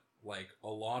 But, like, a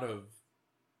lot of...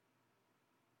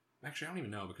 Actually, I don't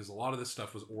even know, because a lot of this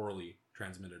stuff was orally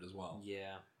transmitted as well.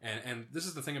 Yeah. And this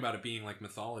is the thing about it being, like,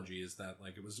 mythology, is that,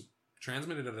 like, it was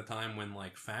transmitted at a time when,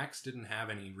 like, facts didn't have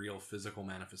any real physical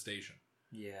manifestation.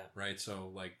 Yeah. Right?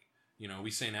 So, like, you know,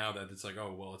 we say now that it's like,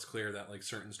 oh, well, it's clear that, like,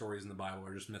 certain stories in the Bible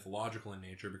are just mythological in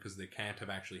nature because they can't have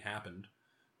actually happened.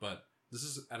 But this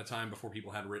is at a time before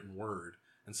people had written word.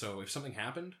 And so if something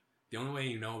happened, the only way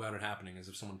you know about it happening is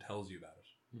if someone tells you about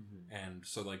it. Mm-hmm. And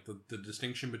so, like, the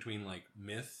distinction between, like,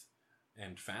 myth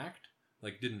and fact,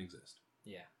 like, didn't exist.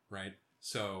 Yeah. Right?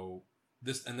 So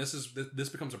this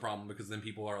becomes a problem because then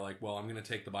people are like, well, I'm going to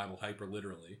take the Bible hyper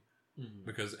literally. Mm-hmm.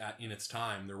 Because in its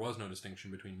time there was no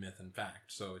distinction between myth and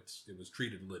fact, so it was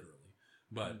treated literally.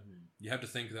 But mm-hmm. you have to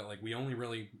think that, like, we only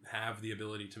really have the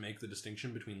ability to make the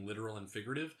distinction between literal and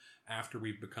figurative after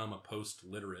we've become a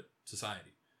post-literate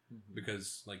society. Mm-hmm.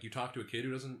 Because, like, you talk to a kid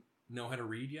who doesn't know how to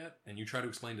read yet, and you try to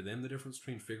explain to them the difference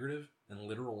between figurative and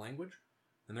literal language,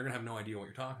 and they're gonna have no idea what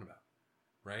you're talking about,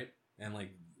 right? And,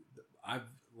 like,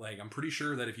 I'm pretty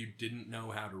sure that if you didn't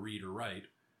know how to read or write,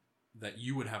 that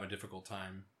you would have a difficult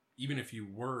time. Even if you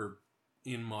were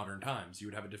in modern times, you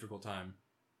would have a difficult time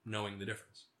knowing the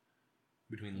difference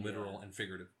between literal and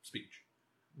figurative speech.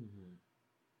 Mm-hmm.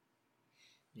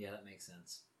 Yeah, that makes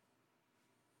sense.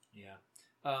 Yeah.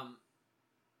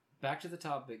 Back to the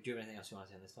topic. Do you have anything else you want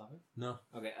to say on this topic? No.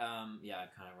 Okay. Yeah, I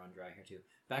kind of run dry here too.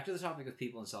 Back to the topic of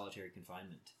people in solitary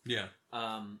confinement. Yeah.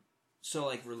 So,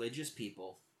 like, religious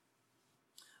people,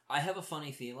 I have a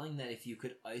funny feeling that if you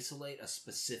could isolate a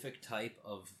specific type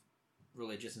of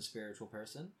religious and spiritual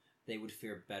person, they would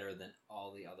fare better than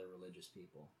all the other religious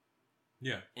people.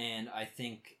 Yeah. And I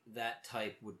think that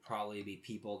type would probably be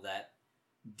people that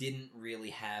didn't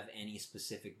really have any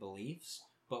specific beliefs,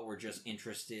 but were just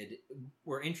interested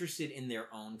in their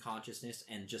own consciousness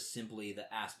and just simply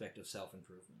the aspect of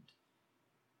self-improvement.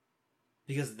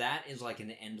 Because that is like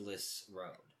an endless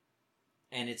road.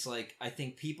 And it's like, I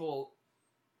think people...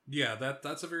 Yeah,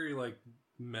 that's a very, like,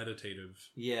 meditative.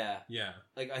 Yeah. Yeah.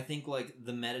 Like, I think, like,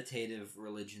 the meditative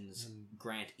religions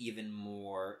grant even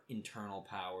more internal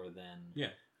power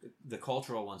than the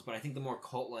cultural ones, but I think the more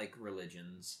cult-like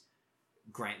religions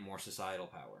grant more societal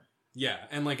power. Yeah,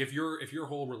 and, like, if your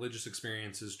whole religious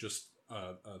experience is just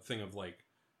a thing of, like,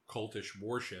 cultish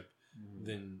worship,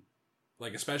 then,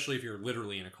 like, especially if you're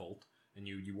literally in a cult and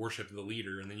you worship the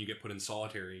leader and then you get put in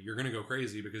solitary, you're going to go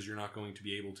crazy because you're not going to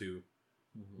be able to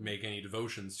make any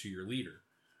devotions to your leader.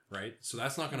 Right? So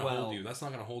that's not going to hold you. That's not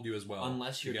going to hold you as well.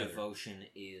 Unless your devotion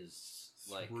is,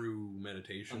 like... through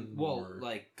meditation.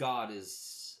 Like, God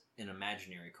is an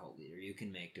imaginary cult leader. You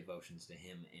can make devotions to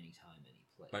him anytime, any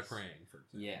place. By praying, for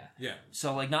example. Yeah. Yeah.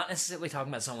 So, like, not necessarily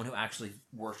talking about someone who actually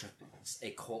worships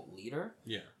a cult leader.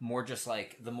 Yeah. More just,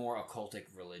 like, the more occultic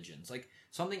religions. Like,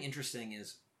 something interesting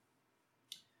is...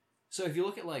 So, if you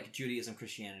look at, like, Judaism,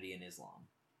 Christianity, and Islam,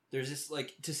 there's this,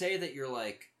 like... To say that you're,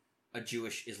 like... a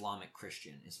Jewish Islamic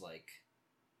Christian is like...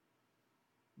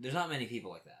 There's not many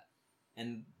people like that.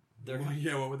 And they're... Well,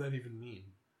 yeah, what would that even mean?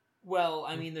 Well,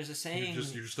 I mean, there's a saying...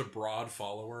 You're just a broad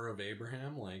follower of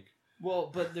Abraham? Like...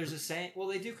 Well, but there's a saying... Well,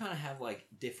 they do kind of have, like,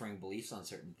 differing beliefs on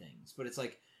certain things. But it's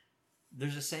like...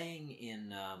 There's a saying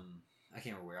in... I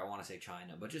can't remember where. I want to say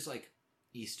China. But just, like,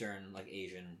 Eastern, like,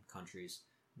 Asian countries.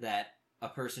 That a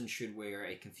person should wear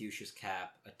a Confucius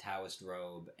cap, a Taoist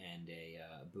robe, and a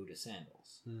Buddha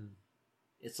sandals.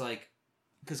 It's like...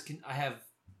 Because I have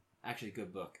actually a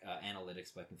good book,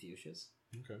 Analytics by Confucius.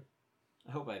 Okay.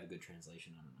 I hope I have a good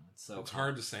translation. I don't know. It's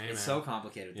hard to say, It's so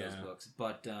complicated, those books.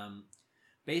 But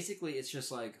basically, it's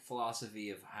just, like,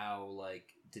 philosophy of how,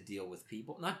 like, to deal with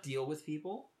people. Not deal with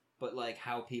people, but, like,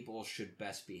 how people should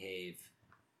best behave.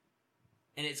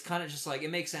 And it's kind of just, like,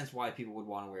 it makes sense why people would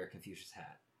want to wear a Confucius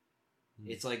hat.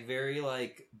 It's, like, very,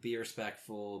 like, be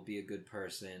respectful, be a good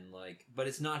person, like... But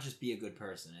it's not just be a good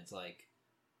person. It's, like...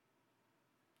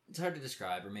 It's hard to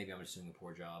describe, or maybe I'm just doing a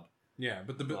poor job. Yeah,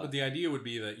 but the idea would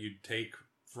be that you'd take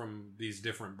from these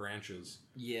different branches...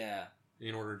 Yeah.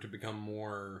 In order to become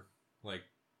more, like,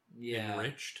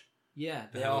 enriched. Yeah,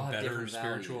 they all have different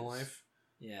spiritual values. life.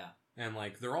 Yeah. And,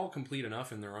 like, they're all complete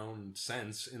enough in their own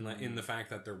sense, in the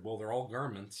fact that they're all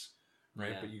garments,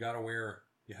 right? Yeah. But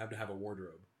you have to have a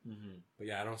wardrobe. Mm-hmm. But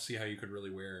yeah, I don't see how you could really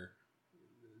wear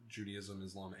Judaism,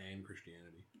 Islam, and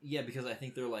Christianity. Yeah, because I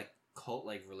think they're like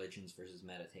cult-like religions versus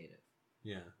meditative.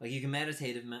 Yeah. Like, you can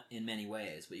meditate in many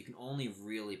ways, but you can only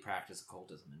really practice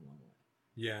occultism in one way.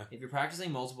 Yeah. If you're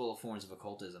practicing multiple forms of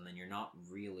occultism, then you're not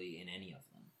really in any of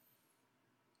them.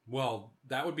 Well,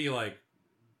 that would be like...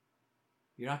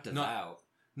 You're not devout.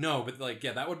 No, but, like,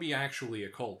 yeah, that would be actually a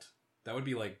cult. That would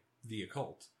be, like, the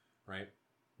occult, right?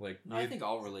 Like, no, I think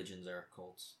all religions are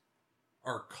cults.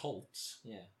 Are cults?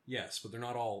 Yeah. Yes, but they're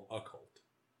not all occult.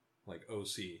 Like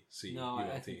OCC. No,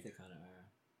 I think they kind of are.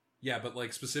 Yeah, but,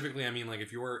 like, specifically, I mean, like,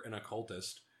 if you're an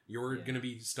occultist, You're going to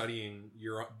be studying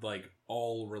your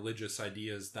all religious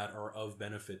ideas that are of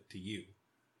benefit to you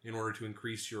in order to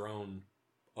increase your own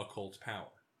occult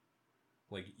power.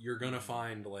 Like, you're going to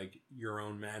find, your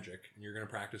own magic, and you're going to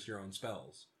practice your own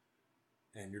spells.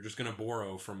 And you're just going to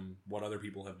borrow from what other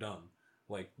people have done.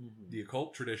 The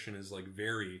occult tradition is,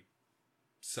 very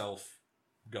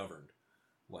self-governed.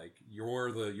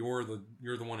 You're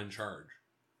the one in charge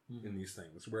in these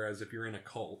things. Whereas if you're in a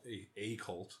cult, a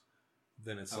cult,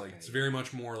 then it's it's very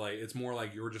much more it's more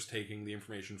like you're just taking the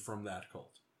information from that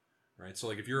cult, right?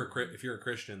 So if you're a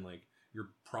Christian, you're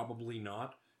probably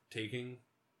not taking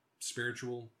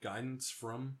spiritual guidance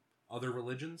from other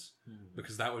religions,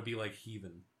 because that would be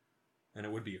heathen, and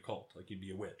it would be a cult. You'd be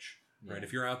a witch, right?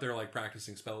 If you're out there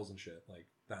practicing spells and shit,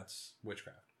 that's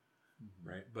witchcraft,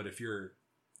 right? But if your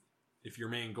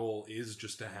main goal is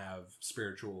just to have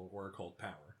spiritual or occult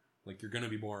power, you're going to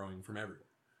be borrowing from everywhere.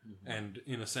 And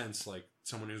in a sense,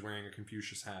 someone who's wearing a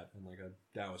Confucius hat and a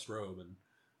Taoist robe and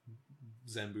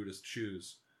Zen Buddhist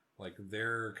shoes,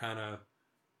 they're kind of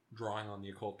drawing on the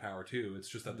occult power too. It's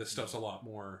just that this stuff's a lot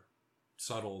more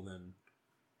subtle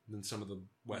than some of the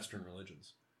Western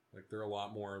religions. They're a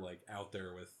lot more out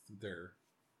there with their,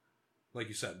 like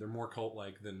you said, they're more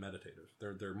cult-like than meditative.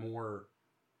 They're more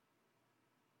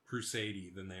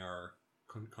crusade-y than they are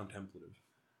contemplative,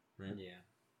 right? Yeah.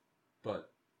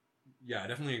 But yeah, I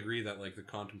definitely agree that the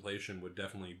contemplation would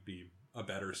definitely be a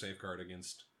better safeguard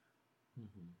against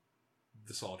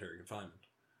the solitary confinement.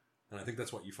 And I think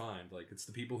that's what you find. It's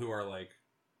the people who are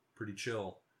pretty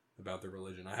chill about their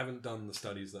religion. I haven't done the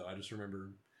studies though. I just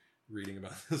remember reading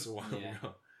about this a while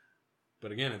ago.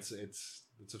 But again, it's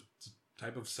a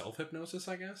type of self-hypnosis,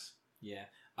 I guess. Yeah.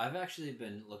 I've actually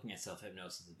been looking at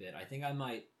self-hypnosis a bit. I think I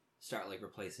might start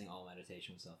replacing all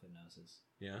meditation with self-hypnosis.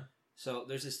 Yeah. So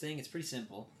there's this thing, it's pretty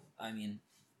simple. I mean,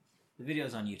 the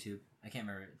video's on YouTube. I can't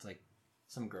remember. It's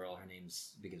some girl, her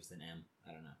name's begins with an M.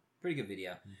 I don't know. Pretty good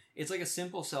video. It's a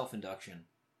simple self-induction.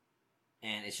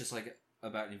 And it's just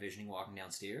about envisioning walking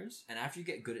down stairs. And after you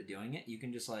get good at doing it, you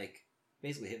can just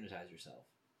basically hypnotize yourself.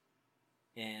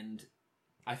 And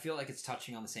I feel it's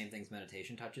touching on the same things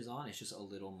meditation touches on. It's just a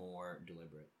little more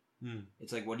deliberate.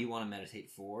 It's what do you want to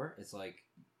meditate for? It's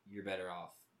you're better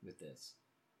off with this.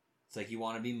 It's you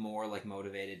want to be more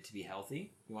motivated to be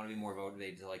healthy. You want to be more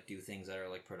motivated to do things that are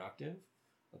productive.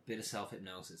 A bit of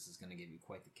self-hypnosis is going to give you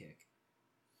quite the kick.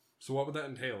 So what would that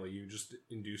entail? You just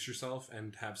induce yourself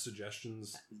and have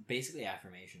suggestions? Basically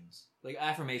affirmations.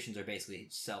 Affirmations are basically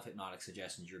self-hypnotic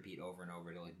suggestions you repeat over and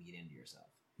over to beat into yourself.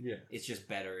 Yeah. It's just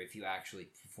better if you actually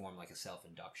perform a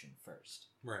self-induction first.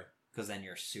 Right. Because then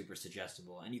you're super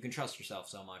suggestible. And you can trust yourself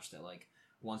so much that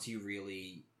once you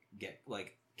really get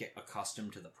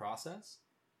accustomed to the process,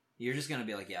 you're just going to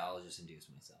be yeah, I'll just induce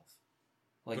myself.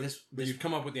 But you'd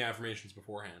come up with the affirmations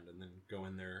beforehand and then go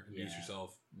in there, induce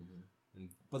yourself.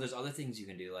 But there's other things you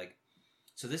can do,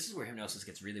 so this is where hypnosis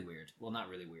gets really weird. Well, not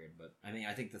really weird, but I mean,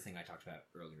 I think the thing I talked about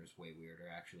earlier is way weirder,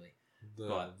 actually.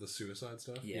 The suicide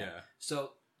stuff? Yeah.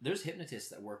 So there's hypnotists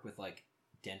that work with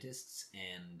dentists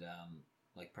and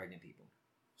pregnant people.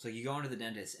 So you go into the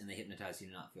dentist and they hypnotize you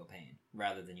to not feel pain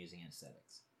rather than using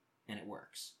anesthetics. And it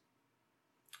works.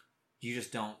 You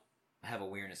just don't have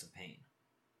awareness of pain.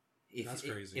 That's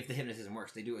crazy. If the hypnotism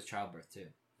works, they do it with childbirth too.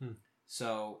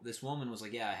 So this woman was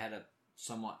I had a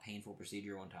somewhat painful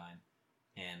procedure one time,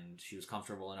 and she was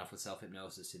comfortable enough with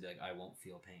self-hypnosis to be I won't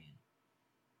feel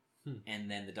pain. And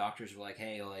then the doctors were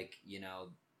hey,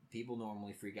 people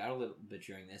normally freak out a little bit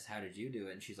during this. How did you do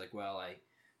it? And she's well, I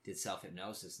did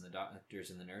self-hypnosis, and the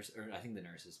doctors and the nurse, or I think the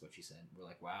nurse is what she said, were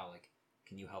wow,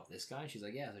 can you help this guy? She's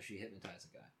yeah, so she hypnotized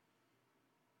the guy.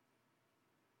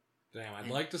 Damn,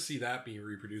 I'd like to see that be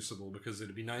reproducible, because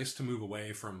it'd be nice to move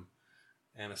away from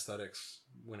anesthetics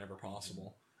whenever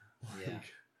possible. Yeah.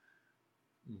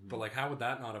 But how would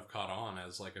that not have caught on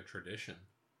as a tradition?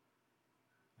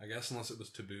 I guess unless it was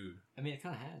tabooed. I mean, it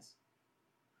kind of has.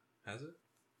 Has it?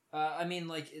 I mean,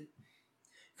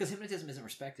 because hypnotism isn't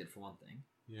respected, for one thing.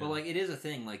 Yeah. But it is a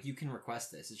thing. You can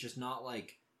request this. It's just not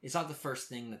it's not the first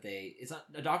thing that it's not,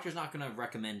 a doctor's not going to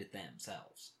recommend it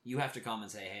themselves. You have to come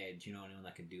and say, hey, do you know anyone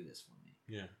that could do this for me?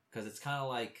 Yeah. Because it's kind of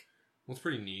well, it's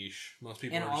pretty niche. Most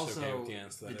people are just okay with the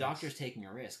anesthetics. The doctor's taking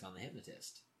a risk on the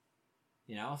hypnotist.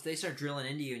 If they start drilling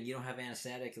into you and you don't have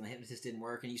anesthetic and the hypnotist didn't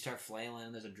work and you start flailing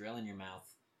and there's a drill in your mouth.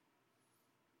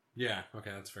 Yeah,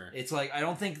 okay, that's fair. It's I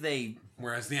don't think they...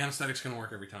 Whereas the anesthetic's going to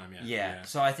work every time, yeah. Yeah,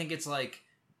 so I think it's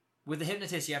with the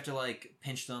hypnotist, you have to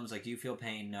pinch them. It's do you feel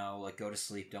pain? No. Go to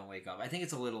sleep, don't wake up. I think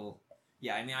it's a little...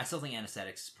 Yeah, I mean, I still think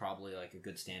anesthetics is probably a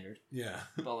good standard. Yeah.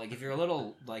 But if you're a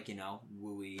little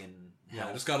wooey and Yeah,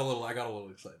 I got a little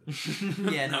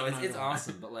excited. Yeah, no, it's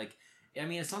awesome. But, like, I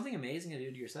mean, it's something amazing to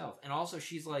do to yourself. And also,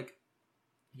 she's like,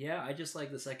 yeah, I just, like,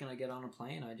 the second I get on a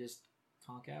plane, I just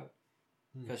conk out.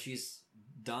 Because she's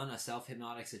done a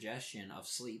self-hypnotic suggestion of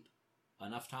sleep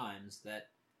enough times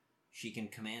that she can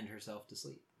command herself to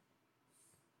sleep.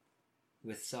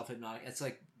 With self-hypnotic, it's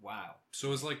like, wow.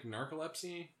 So is, like,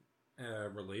 narcolepsy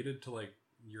related to, like,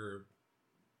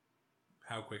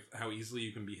 how easily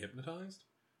you can be hypnotized?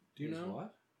 Do you know?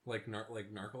 What? Like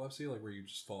narcolepsy, like where you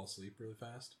just fall asleep really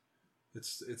fast.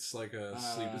 It's like a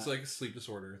sleep. It's like a sleep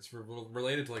disorder. It's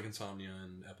related to like insomnia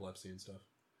and epilepsy and stuff.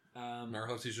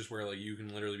 Narcolepsy is just where like you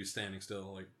can literally be standing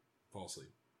still, like fall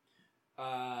asleep.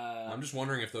 I'm just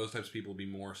wondering if those types of people would be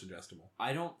more suggestible.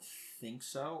 I don't think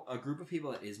so. A group of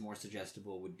people that is more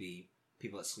suggestible would be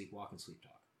people that sleepwalk and sleep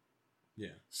talk.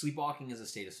 Yeah. Sleepwalking is a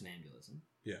state of somnambulism.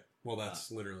 Yeah. Well, that's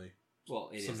literally.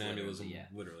 Well, it somnambulism, is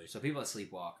literally. So people that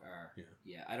sleepwalk are.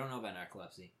 Yeah. I don't know about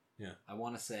narcolepsy. Yeah. I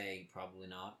want to say probably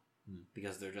not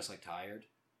because they're just like tired.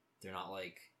 They're not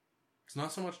like. It's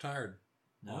not so much tired.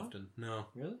 No? Often. No.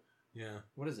 Really? Yeah.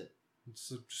 What is it?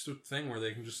 It's just a thing where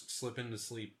they can just slip into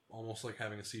sleep, almost like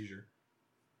having a seizure.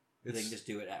 They can just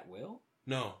do it at will?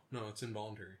 No, it's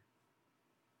involuntary.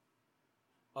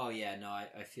 Oh, yeah, no,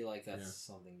 I feel like that's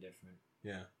something different.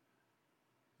 Yeah.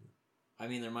 I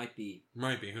mean, there might be...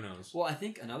 Who knows? Well, I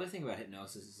think another thing about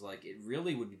hypnosis is, like, it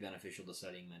really would be beneficial to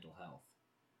studying mental health.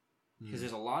 Because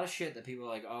there's a lot of shit that people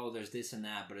are like, oh, there's this and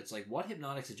that, but it's like, what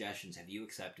hypnotic suggestions have you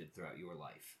accepted throughout your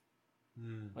life?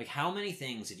 Like, how many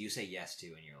things did you say yes to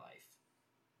in your life?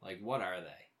 Like, what are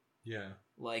they? Yeah.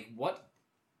 Like, what...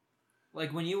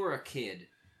 Like, when you were a kid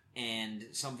and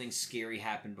something scary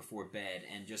happened before bed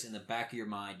and just in the back of your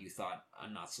mind you thought,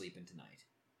 I'm not sleeping tonight.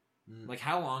 Like,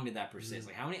 how long did that persist?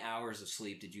 Like, how many hours of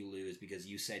sleep did you lose because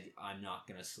you said, I'm not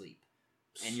going to sleep?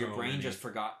 And your brain just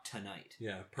forgot tonight.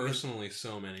 Yeah, personally,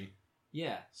 so many.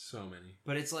 Yeah. So many.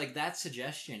 But it's like, that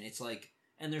suggestion, it's like...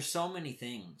 And there's so many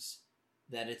things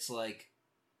that it's like...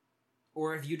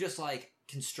 Or if you just, like,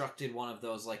 constructed one of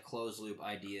those, like, closed-loop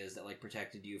ideas that, like,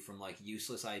 protected you from, like,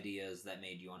 useless ideas that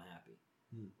made you unhappy.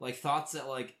 Like, thoughts that,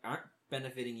 like, aren't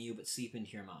benefiting you but seep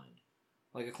into your mind.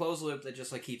 Like, a closed loop that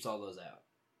just, like, keeps all those out.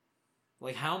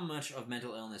 Like, how much of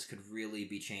mental illness could really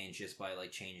be changed just by,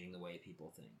 like, changing the way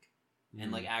people think?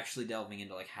 And, like, actually delving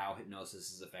into, like, how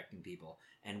hypnosis is affecting people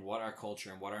and what our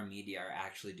culture and what our media are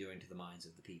actually doing to the minds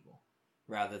of the people.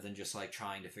 Rather than just, like,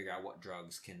 trying to figure out what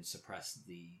drugs can suppress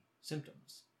the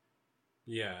symptoms.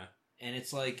 Yeah. And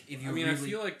it's like, if you I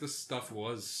feel like this stuff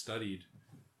was studied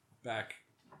back,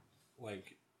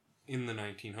 like, in the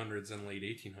 1900s and late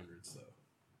 1800s,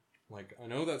 though. Like, I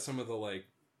know that some of the, like,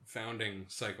 founding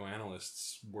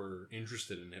psychoanalysts were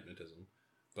interested in hypnotism,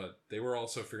 but they were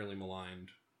also fairly maligned,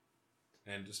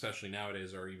 and especially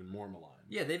nowadays are even more maligned.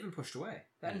 Yeah, they've been pushed away.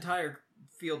 That entire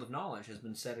field of knowledge has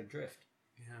been set adrift.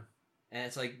 Yeah. And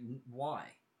it's like, why?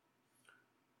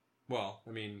 Well,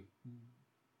 I mean,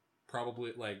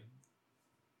 probably, like,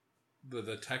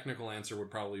 the technical answer would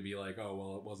probably be like, oh,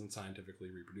 well, it wasn't scientifically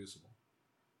reproducible.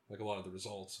 Like a lot of the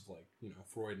results of, like, you know,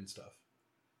 Freud and stuff.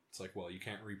 It's like, well, you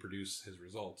can't reproduce his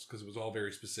results because it was all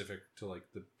very specific to, like,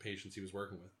 the patients he was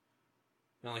working with.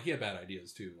 And, like, he had bad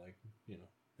ideas, too. Like, you know,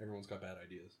 everyone's got bad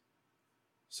ideas.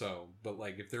 So, but,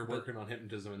 like, if they're working on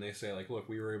hypnotism and they say, like, look,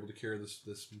 we were able to cure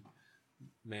this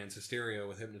man's hysteria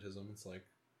with hypnotism, it's like,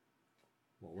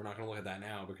 well, we're not going to look at that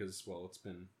now because, well, it's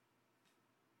been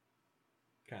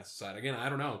cast aside. Again, I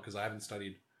don't know because I haven't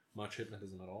studied much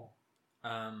hypnotism at all.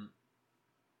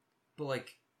 But,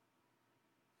 like,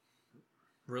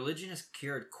 religion has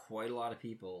cured quite a lot of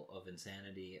people of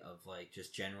insanity, of, like,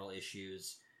 just general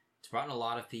issues. It's brought in a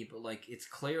lot of people. Like, it's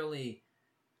clearly...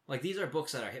 Like, these are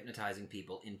books that are hypnotizing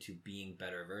people into being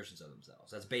better versions of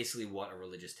themselves. That's basically what a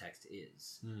religious text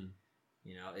is.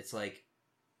 You know, it's like,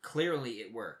 clearly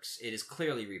it works. It is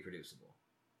clearly reproducible.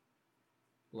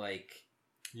 Like...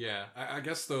 Yeah, I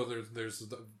guess, though,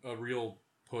 there's a real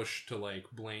push to, like,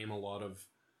 blame a lot of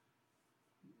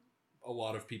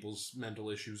people's mental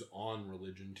issues on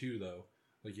religion, too, though.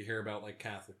 Like, you hear about, like,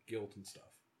 Catholic guilt and stuff.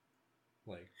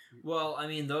 Like... Well, I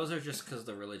mean, those are just because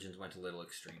the religions went a little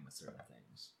extreme with certain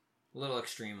things. A little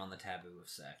extreme on the taboo of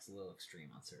sex, a little extreme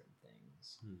on certain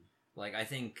things. Like, I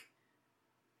think...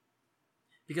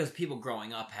 Because people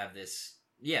growing up have this...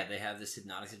 Yeah, they have this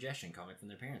hypnotic suggestion coming from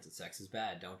their parents that sex is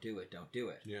bad, don't do it, don't do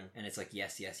it. Yeah. And it's like,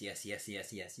 yes, yes, yes, yes,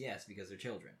 yes, yes, yes, because they're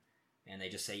children. And they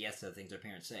just say yes to the things their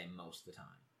parents say most of the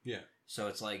time. Yeah. So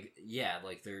it's like, yeah,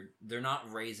 like, they're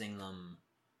not raising them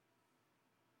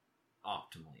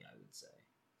optimally, I would say.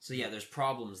 So yeah, there's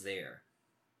problems there.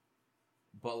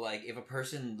 But, like, if a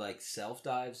person, like,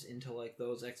 self-dives into, like,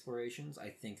 those explorations, I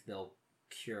think they'll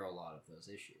cure a lot of those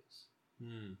issues.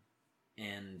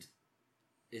 And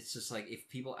it's just, like, if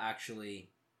people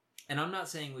actually... And I'm not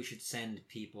saying we should send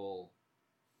people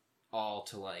all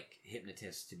to, like,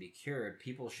 hypnotists to be cured.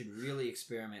 People should really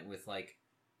experiment with, like,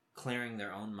 clearing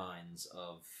their own minds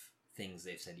of things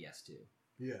they've said yes to.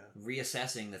 Yeah.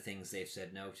 Reassessing the things they've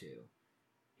said no to.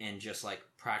 And just, like,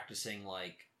 practicing,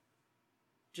 like,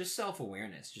 just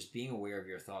self-awareness. Just being aware of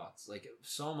your thoughts. Like,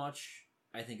 so much,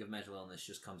 I think, of mental illness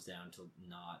just comes down to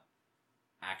not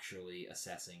actually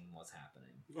assessing what's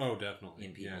happening. Oh, definitely.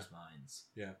 In people's minds.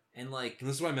 Yeah. And, like... And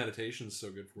this is why meditation's so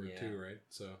good for it, too, right?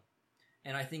 So...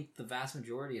 And I think the vast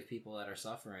majority of people that are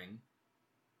suffering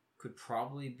could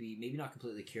probably be, maybe not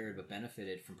completely cured, but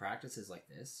benefited from practices like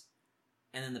this.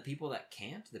 And then the people that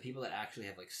can't, the people that actually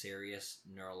have, like, serious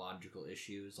neurological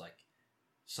issues, like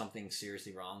something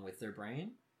seriously wrong with their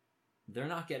brain, they're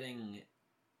not getting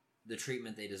the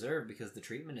treatment they deserve because the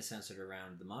treatment is centered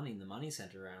around the money, and the money's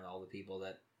centered around all the people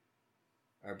that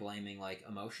are blaming, like,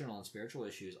 emotional and spiritual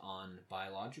issues on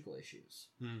biological issues.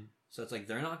 So it's like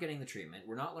they're not getting the treatment.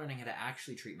 We're not learning how to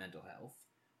actually treat mental health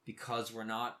because we're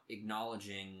not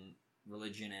acknowledging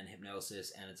religion and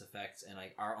hypnosis and its effects and,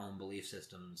 like, our own belief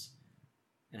systems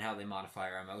and how they modify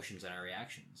our emotions and our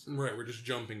reactions. Right, we're just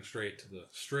jumping straight to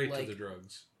the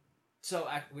drugs. So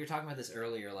we were talking about this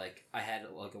earlier. Like, I had,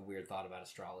 like, a weird thought about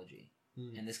astrology,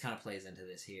 and this kind of plays into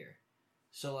this here.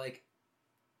 So, like,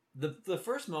 the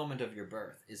first moment of your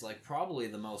birth is, like, probably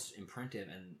the most imprinted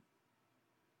and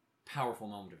powerful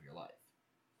moment of your life,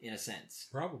 in a sense.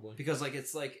 Probably. Because, like,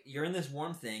 it's like you're in this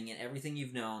warm thing and everything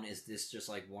you've known is this just,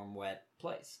 like, warm, wet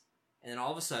place. And then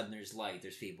all of a sudden there's light,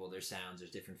 there's people, there's sounds,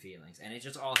 there's different feelings, and it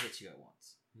just all hits you at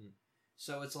once.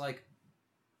 So it's like,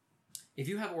 if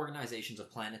you have organizations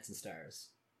of planets and stars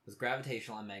with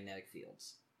gravitational and magnetic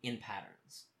fields in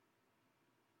patterns,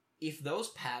 if those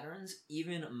patterns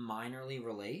even minorly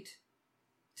relate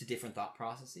to different thought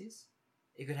processes,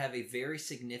 it could have a very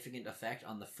significant effect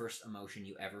on the first emotion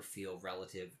you ever feel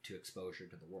relative to exposure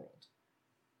to the world.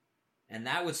 And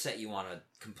that would set you on a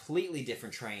completely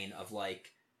different train of,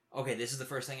 like, okay, this is the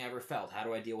first thing I ever felt. How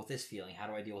do I deal with this feeling? How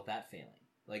do I deal with that feeling?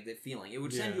 Like, that feeling. It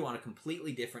would send you on a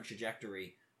completely different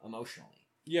trajectory emotionally.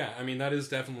 Yeah, I mean, that is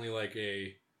definitely, like,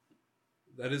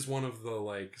 that is one of the,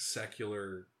 like,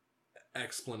 secular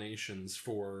explanations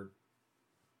for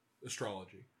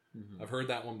astrology. I've heard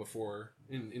that one before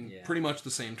in pretty much the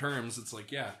same terms. It's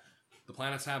like, yeah, the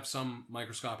planets have some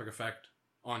microscopic effect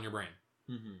on your brain.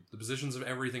 The positions of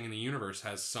everything in the universe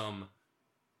has some,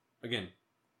 again,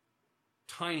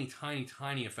 tiny, tiny,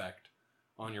 tiny effect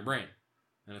on your brain.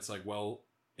 And it's like, well,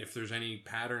 if there's any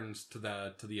patterns to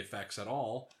the effects at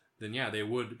all, then yeah, they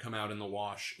would come out in the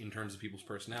wash in terms of people's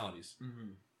personalities.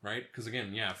 Right? Because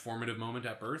again, yeah, formative moment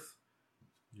at birth,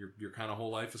 your kind of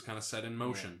whole life is kind of set in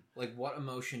motion. Like, what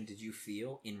emotion did you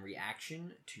feel in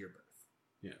reaction to your birth?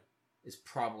 Yeah. Is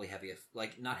probably heavy,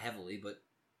 like, not heavily, but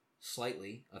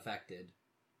slightly affected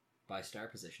by star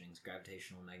positionings,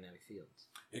 gravitational and magnetic fields.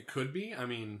 It could be. I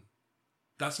mean,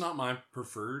 that's not my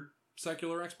preferred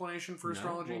secular explanation for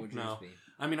astrology. What would yours be?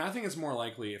 I mean, I think it's more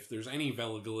likely, if there's any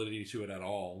validity to it at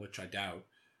all, which I doubt,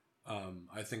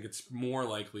 I think it's more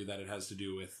likely that it has to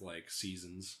do with, like,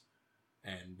 seasons.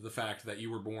 And the fact that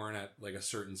you were born at, like, a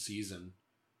certain season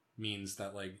means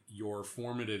that, like, your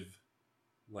formative,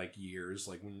 like, years,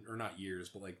 like, when, or not years,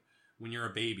 but, like, when you're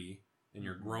a baby and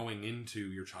you're growing into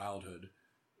your childhood,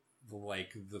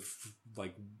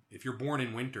 if you're born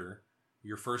in winter,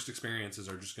 your first experiences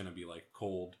are just going to be, like,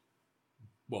 cold.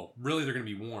 Well, really, they're going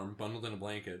to be warm, bundled in a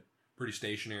blanket, pretty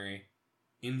stationary,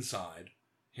 inside,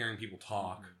 hearing people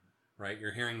talk, right?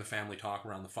 You're hearing the family talk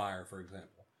around the fire, for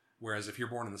example. Whereas if you're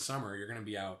born in the summer, you're going to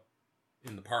be out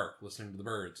in the park listening to the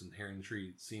birds and hearing the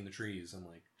trees, seeing the trees, and,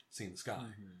 like, seeing the sky.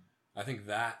 I think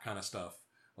that kind of stuff,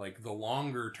 like, the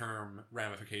longer term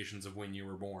ramifications of when you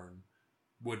were born,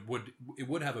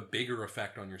 would have a bigger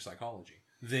effect on your psychology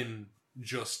than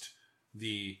just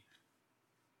the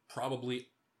probably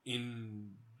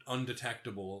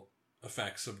undetectable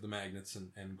effects of the magnets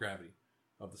and gravity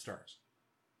of the stars,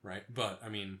 right? But I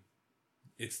mean,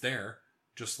 it's there.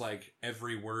 Just like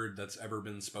every word that's ever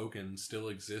been spoken still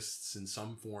exists in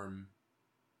some form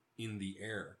in the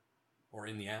air or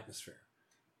in the atmosphere,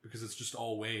 because it's just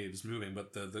all waves moving.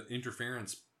 But the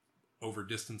interference over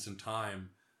distance and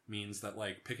time means that,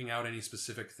 like, picking out any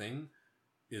specific thing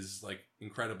is, like,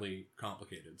 incredibly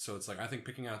complicated. So it's like, I think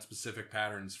picking out specific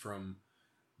patterns from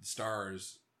the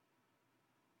stars,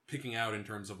 picking out in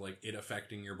terms of, like, it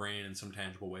affecting your brain in some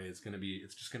tangible way, it's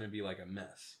just going to be like a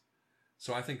mess.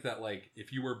 So I think that, like,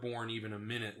 if you were born even a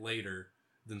minute later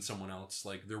than someone else,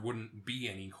 like there wouldn't be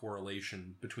any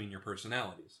correlation between your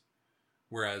personalities.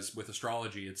 Whereas with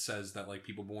astrology, it says that like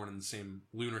people born in the same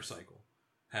lunar cycle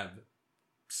have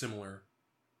similar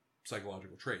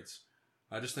psychological traits.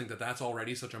 I just think that that's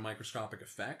already such a microscopic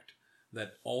effect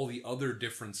that all the other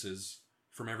differences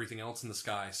from everything else in the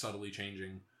sky subtly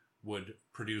changing would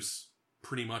produce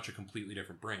pretty much a completely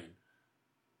different brain.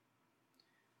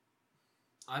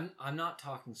 I'm not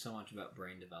talking so much about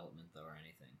brain development though or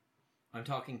anything. I'm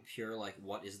talking pure like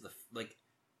what is the like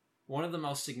one of the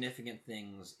most significant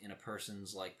things in a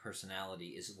person's like personality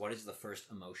is what is the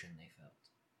first emotion they felt.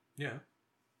 Yeah.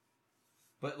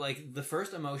 But like the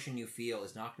first emotion you feel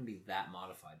is not going to be that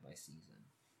modified by season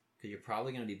because you're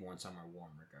probably going to be born somewhere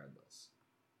warm regardless.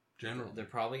 Generally, they're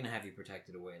probably going to have you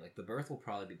protected away. Like the birth will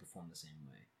probably be performed the same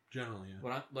way. Generally,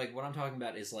 yeah. What I'm talking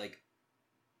about is like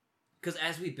because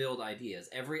as we build ideas,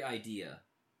 every idea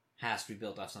has to be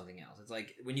built off something else. It's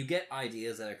like when you get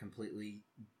ideas that are completely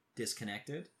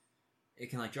disconnected,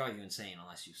 it can like drive you insane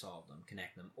unless you solve them,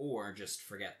 connect them, or just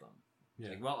forget them. Yeah.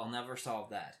 Like, well, I'll never solve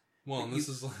that. Well, and this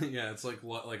is like, yeah, it's like a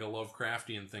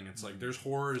Lovecraftian thing. It's like there's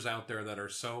horrors out there that are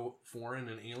so foreign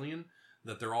and alien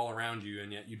that they're all around you,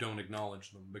 and yet you don't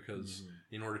acknowledge them because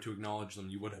in order to acknowledge them,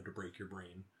 you would have to break your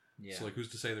brain. Yeah. So like, who's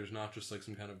to say there's not just like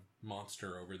some kind of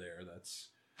monster over there that's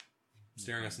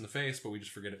staring us in the face, but we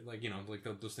just forget it. Like, you know, like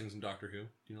those things in Doctor Who. Do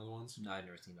you know the ones? No, I've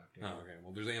never seen Doctor Who. Oh, okay.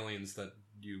 Well, there's aliens that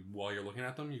you, while you're looking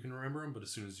at them, you can remember them, but as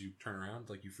soon as you turn around,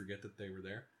 like, you forget that they were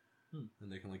there.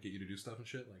 And they can, like, get you to do stuff and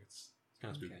shit. Like, it's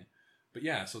kind of spooky. Okay. But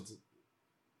yeah, so it's...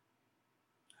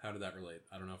 How did that relate?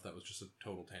 I don't know if that was just a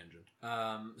total tangent.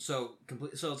 So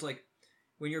it's like,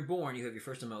 when you're born, you have your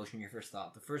first emotion, your first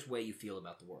thought, the first way you feel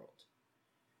about the world.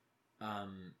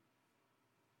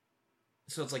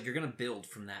 So it's like you're going to build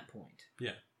from that point.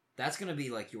 Yeah. That's going to be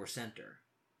like your center.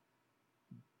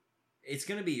 It's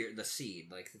going to be the seed.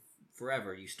 Like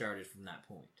forever you started from that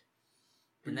point.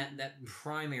 And that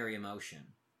primary emotion,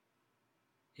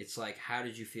 it's like, how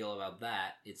did you feel about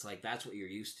that? It's like, that's what you're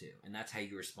used to. And that's how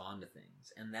you respond to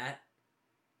things. And that,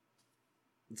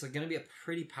 it's like going to be a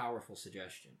pretty powerful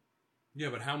suggestion.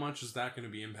 Yeah, but how much is that going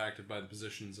to be impacted by the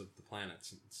positions of the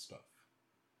planets and stuff?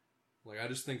 Like, I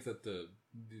just think that the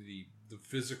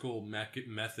physical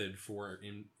method for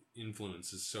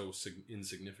influence is so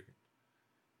insignificant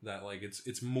that, like,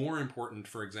 it's more important,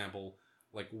 for example,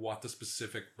 like, what the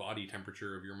specific body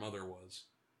temperature of your mother was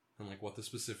and, like, what the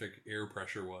specific air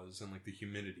pressure was and, like, the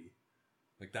humidity.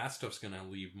 Like, that stuff's going to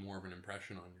leave more of an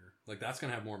impression on your... Like, that's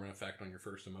going to have more of an effect on your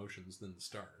first emotions than the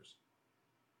stars.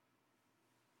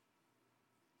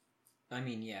 I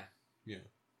mean, yeah. Yeah.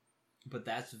 But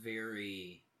that's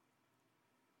very...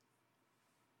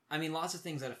 I mean, lots of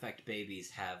things that affect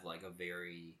babies have, like, a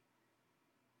very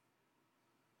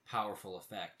powerful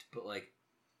effect. But, like,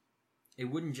 it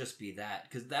wouldn't just be that.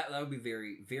 Because that would be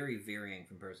very, very varying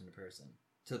from person to person.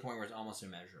 To the point where it's almost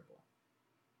immeasurable.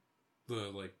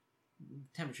 The, like...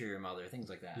 Temperature of your mother, things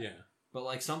like that. Yeah. But,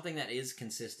 like, something that is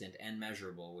consistent and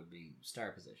measurable would be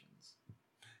star positions.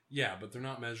 Yeah, but they're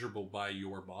not measurable by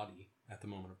your body at the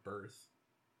moment of birth.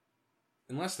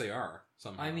 Unless they are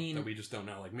somehow, I mean, that we just don't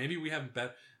know. Like maybe we have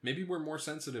maybe we're more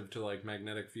sensitive to like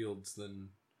magnetic fields than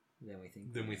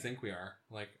we think we are.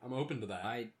 Like I'm open to that.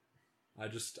 I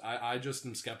just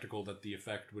am skeptical that the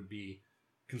effect would be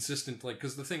consistent. Like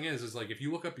because the thing is like if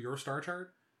you look up your star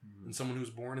chart and someone who's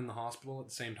born in the hospital at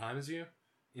the same time as you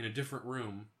in a different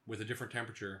room with a different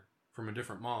temperature from a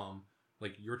different mom,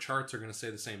 like your charts are going to say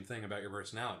the same thing about your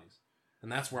personalities,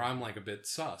 and that's where I'm like a bit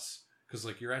sus because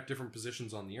like you're at different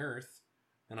positions on the Earth.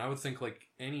 And I would think, like,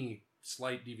 any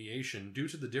slight deviation, due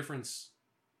to the difference,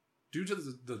 due to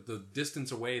the distance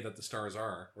away that the stars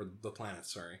are, or the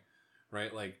planets, sorry,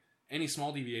 right? Like, any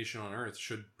small deviation on Earth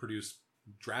should produce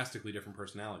drastically different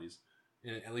personalities,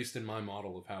 at least in my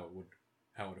model of how it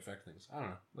would affect things. I don't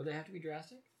know. Would they have to be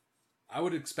drastic? I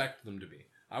would expect them to be.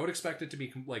 I would expect it to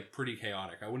be, like, pretty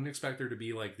chaotic. I wouldn't expect there to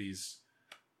be, like, these,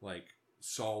 like,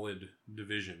 solid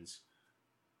divisions.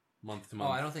 Month to month.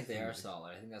 Oh, I don't think they are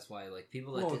solid. I think that's why, like,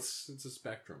 people that... Well, it's a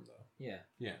spectrum, though. Yeah.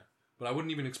 Yeah. But I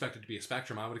wouldn't even expect it to be a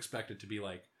spectrum. I would expect it to be,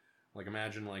 like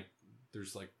imagine, like,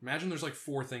 there's, like,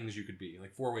 4 things you could be.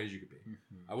 Like, 4 ways you could be.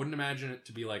 Mm-hmm. I wouldn't imagine it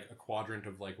to be, like, a quadrant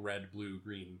of, like, red, blue,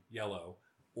 green, yellow,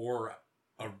 or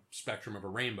a spectrum of a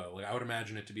rainbow. Like, I would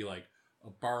imagine it to be, like, a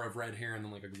bar of red here and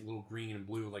then, like, a little green and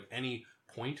blue. Like, any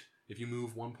point, if you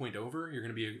move 1 point over, you're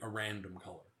going to be a random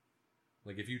color.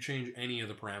 Like, if you change any of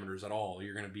the parameters at all,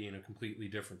 you're going to be in a completely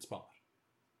different spot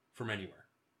from anywhere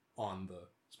on the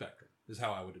spectrum, is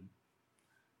how I would...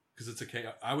 Because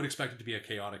I would expect it to be a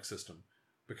chaotic system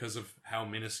because of how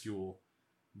minuscule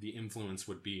the influence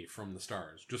would be from the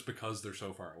stars, just because they're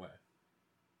so far away.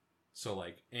 So,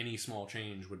 like, any small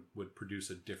change would produce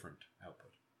a different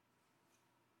output.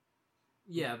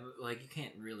 Yeah, but, like, you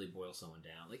can't really boil someone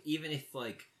down. Like, even if,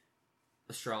 like,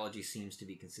 astrology seems to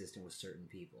be consistent with certain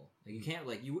people, like, you can't,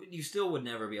 like, you still would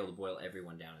never be able to boil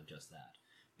everyone down to just that.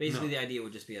 Basically, the idea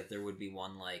would just be that there would be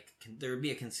one, like, there would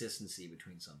be a consistency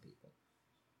between some people.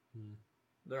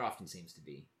 There often seems to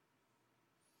be.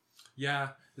 Yeah,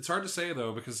 it's hard to say,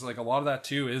 though, because, like, a lot of that,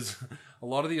 too, is a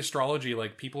lot of the astrology,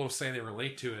 like, people say they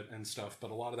relate to it and stuff,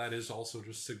 but a lot of that is also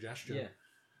just suggestion. Yeah.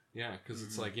 Yeah, because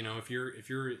it's like, you know, if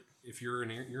you're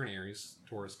an Aries,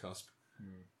 Taurus cusp,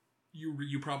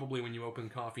 you probably, when you open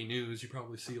Coffee News, you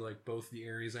probably see, like, both the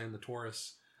Aries and the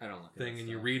Taurus thing, and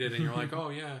you read it, and you're like, oh,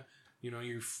 yeah, you know,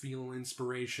 you feel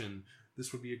inspiration.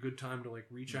 This would be a good time to, like,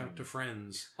 reach out to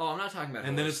friends. Oh, I'm not talking about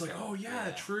and then it's like, oh,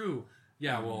 yeah, true.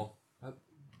 Yeah, well...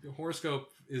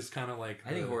 horoscope is kind of like...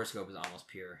 I think horoscope is almost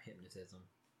pure hypnotism.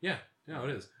 Yeah, it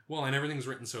is. Well, and everything's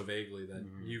written so vaguely that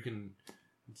you can...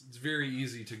 It's very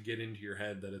easy to get into your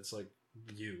head that it's like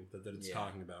you, that it's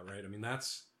talking about, right? I mean,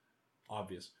 that's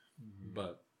obvious.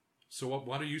 But, so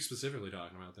what are you specifically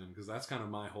talking about then? Because that's kind of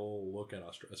my whole look at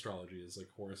astrology, is like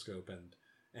horoscope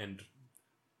and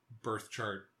birth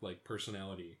chart, like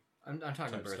personality. I'm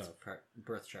talking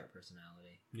birth chart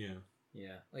personality. Yeah.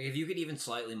 Yeah. Like, if you could even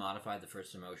slightly modify the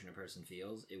first emotion a person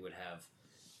feels, it would have,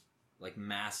 like,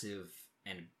 massive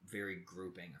and very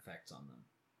grouping effects on them.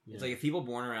 Yeah. It's like, if people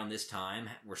born around this time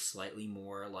were slightly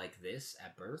more like this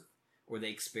at birth, or they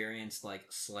experienced,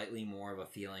 like, slightly more of a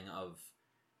feeling of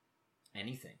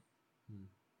anything.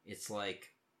 It's like,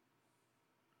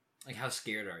 how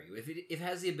scared are you? If it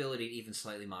has the ability to even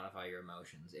slightly modify your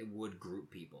emotions, it would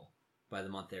group people by the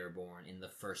month they were born in the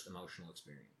first emotional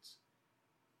experience.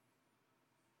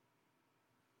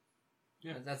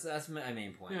 Yeah, that's my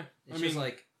main point. Yeah, it's just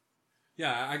like,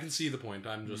 yeah, I can see the point.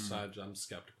 I'm just I'm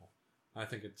skeptical. I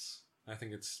think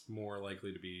it's more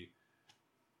likely to be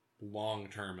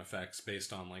long-term effects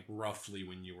based on, like, roughly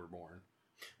when you were born.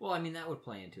 Well, I mean, that would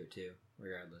play into it too,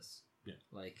 regardless. Yeah,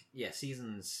 like, yeah,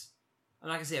 seasons. I'm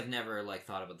not gonna say I've never, like,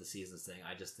 thought about the seasons thing.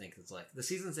 I just think it's like the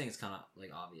seasons thing is kind of, like,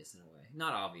 obvious in a way.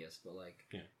 Not obvious, but, like,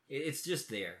 it's just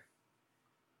there.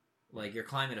 Like, your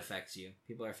climate affects you.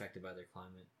 People are affected by their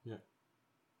climate. Yeah.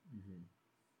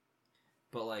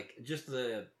 But, like, just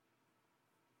the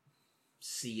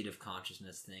seed of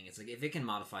consciousness thing, it's like, if it can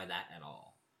modify that at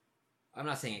all, I'm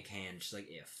not saying it can, just like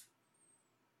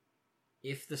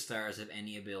if the stars have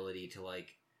any ability to,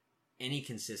 like, any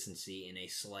consistency in a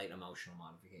slight emotional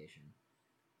modification,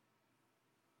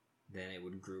 then it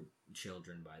would group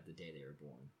children by the day they were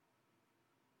born,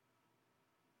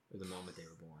 or the moment they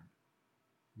were born.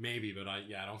 Maybe, but I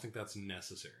don't think that's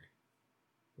necessary.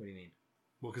 What do you mean?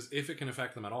 Well, because if it can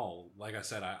affect them at all, like I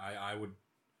said,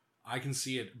 I can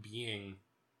see it being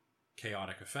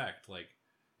chaotic effect. Like,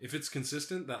 if it's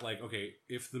consistent that, like, okay,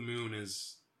 if the moon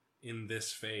is in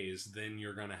this phase, then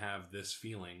you're going to have this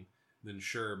feeling, then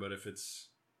sure. But if it's...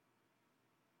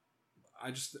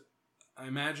 I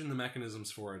imagine the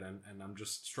mechanisms for it, and I'm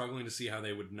just struggling to see how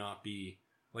they would not be...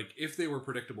 Like, if they were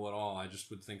predictable at all, I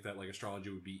just would think that, like, astrology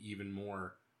would be even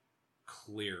more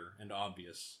clear and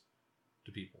obvious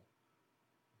to people.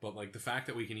 But, like, the fact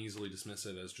that we can easily dismiss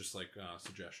it as just, like,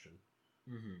 suggestion,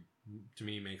 to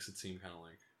me makes it seem kind of,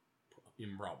 like,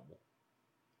 improbable.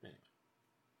 Anyway.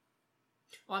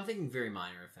 Well, I'm thinking very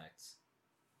minor effects.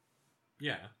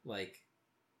 Yeah. Like...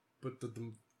 But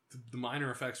the minor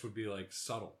effects would be, like,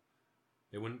 subtle.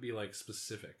 They wouldn't be, like,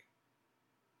 specific.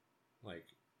 Like...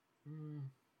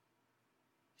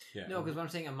 Yeah. No, because what I'm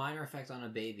saying, a minor effect on a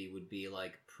baby would be,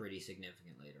 like, pretty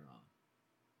significant later on.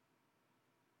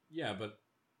 Yeah, but...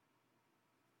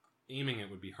 aiming it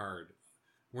would be hard.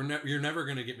 You're never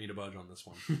going to get me to budge on this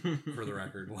one, for the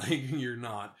record. Like, you're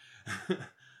not.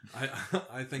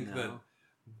 I think that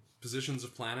positions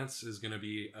of planets is going to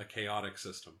be a chaotic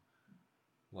system.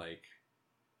 Like,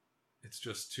 it's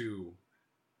just too...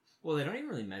 Well, they don't even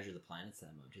really measure the planets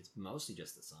that much. It's mostly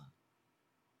just the sun.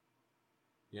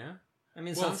 Yeah? I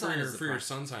mean, well, for your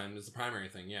sun sign is the primary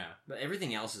thing, yeah. But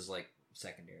everything else is, like,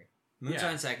 secondary. Moon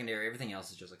sign secondary, everything else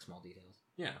is just, like, small details.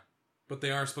 Yeah. But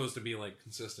they are supposed to be, like,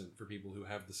 consistent for people who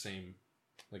have the same...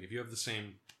 Like, if you have the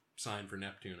same sign for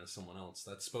Neptune as someone else,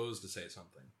 that's supposed to say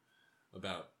something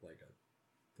about, like,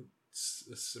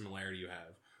 a similarity you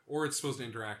have. Or it's supposed to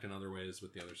interact in other ways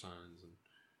with the other signs and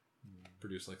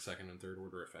produce, like, second and third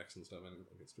order effects and stuff. And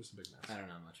it's just a big mess. I don't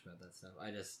know much about that stuff.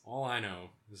 All I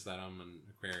know is that I'm an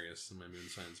Aquarius and my moon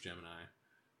sign's Gemini.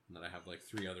 And that I have, like,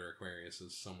 3 other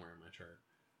Aquariuses somewhere in my chart.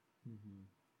 And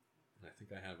I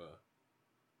think I have a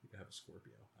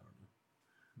Scorpio. I don't know.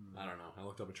 I don't know. I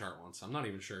looked up a chart once. I'm not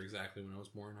even sure exactly when I was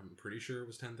born. I'm pretty sure it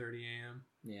was 10:30 a.m.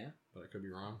 Yeah. But I could be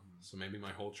wrong. So maybe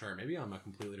my whole chart... Maybe I'm a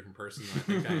completely different person than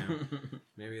I think I am.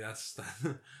 Maybe that's...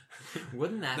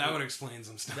 Wouldn't that... That would explain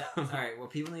some stuff. Alright, well,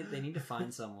 they need to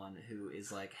find someone who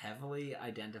is, like, heavily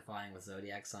identifying with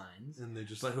zodiac signs, and they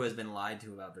just... but who has been lied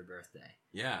to about their birthday.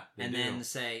 Yeah, and then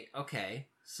say, okay,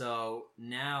 so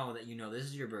now that you know this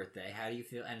is your birthday, how do you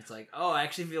feel? And it's like, oh, I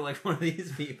actually feel like one of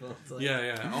these people. It's like...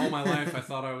 Yeah. All my life I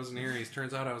thought I was an Aries.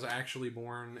 Turns out I was actually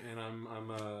born, and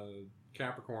I'm a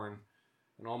Capricorn.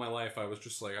 And all my life I was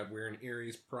just like, I'd wear an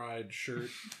Aries pride shirt.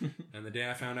 And the day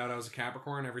I found out I was a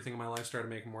Capricorn, everything in my life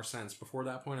started making more sense. Before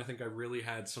that point, I think I really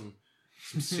had some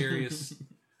serious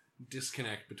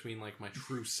disconnect between, like, my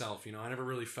true self. You know, I never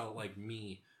really felt like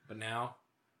me. But now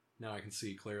I can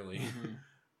see clearly. Mm-hmm.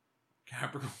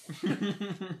 Capricorn.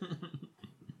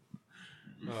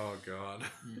 Oh, God.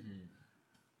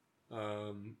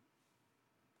 Mm-hmm.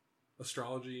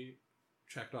 Astrology...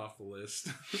 checked off the list.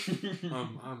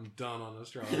 I'm done on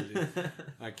astrology.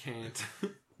 I can't.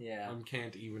 Yeah. I'm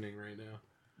can't evening right now.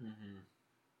 Mm-hmm.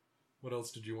 What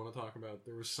else did you want to talk about?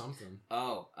 There was something.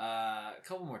 Oh, a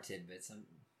couple more tidbits.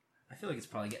 I feel like it's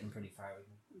probably getting pretty far.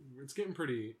 It's getting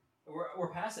pretty... We're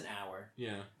past an hour.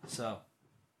 Yeah. So,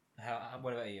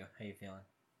 what about you? How you feeling?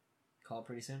 Call it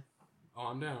pretty soon? Oh,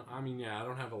 I'm down. I mean, yeah, I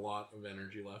don't have a lot of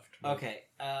energy left. But... Okay.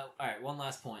 Alright, one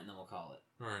last point and then we'll call it.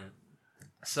 Alright.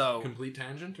 So... Complete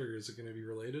tangent, or is it going to be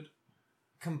related?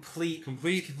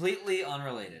 Completely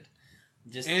unrelated.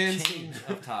 Just change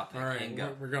of topic. Alright, and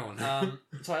go. We're going.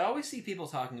 So I always see people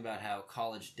talking about how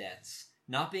college debts,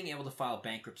 not being able to file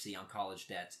bankruptcy on college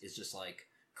debts is just, like,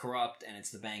 corrupt, and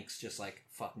it's the banks just, like,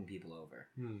 fucking people over.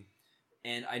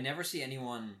 And I never see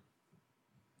anyone...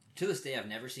 To this day, I've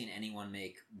never seen anyone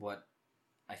make what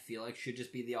I feel like should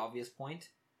just be the obvious point.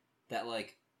 That,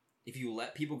 like, if you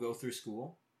let people go through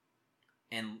school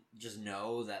and just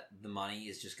know that the money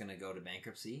is just going to go to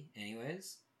bankruptcy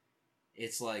anyways,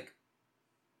 it's like,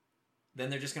 then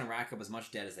they're just going to rack up as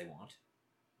much debt as they want.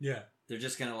 Yeah. They're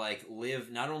just going to, like,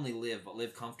 not only live, but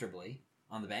live comfortably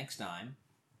on the bank's dime.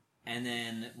 And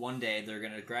then one day they're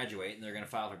going to graduate and they're going to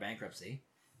file for bankruptcy.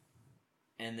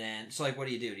 And then, so, like, what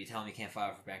do? Do you tell them you can't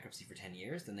file for bankruptcy for 10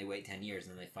 years? Then they wait 10 years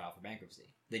and then they file for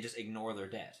bankruptcy. They just ignore their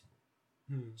debt.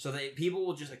 So people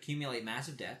will just accumulate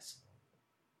massive debts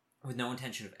with no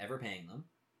intention of ever paying them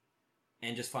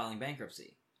and just filing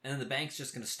bankruptcy. And then the bank's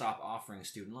just going to stop offering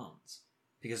student loans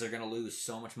because they're going to lose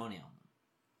so much money on them.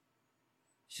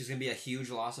 It's just going to be a huge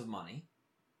loss of money.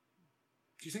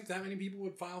 Do you think that many people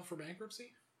would file for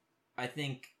bankruptcy? I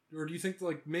think... Or do you think,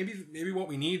 like, maybe what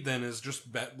we need then is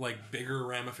just, bigger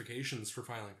ramifications for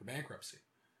filing for bankruptcy?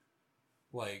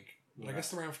 Like, I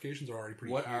guess the ramifications are already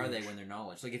pretty huge. What are they when they're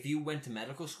knowledge? Like, if you went to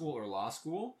medical school or law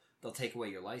school, they'll take away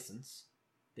your license.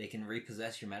 They can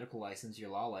repossess your medical license, your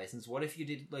law license. What if you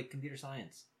did, like, computer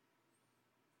science?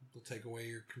 They'll take away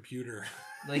your computer.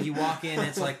 Like, you walk in,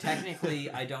 it's like, technically,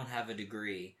 I don't have a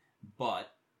degree, but,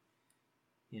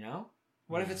 you know?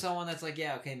 What if it's someone that's like,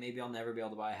 yeah, okay, maybe I'll never be able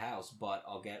to buy a house, but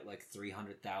I'll get, like,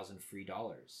 $300,000 free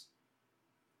dollars.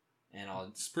 And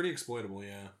It's pretty exploitable,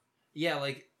 yeah. Yeah,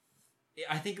 like,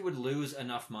 I think it would lose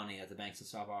enough money that the banks would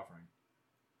stop offering.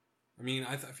 I mean,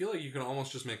 I feel like you could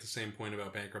almost just make the same point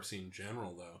about bankruptcy in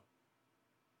general, though.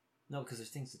 No, because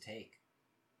there's things to take.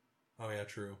 Oh, yeah,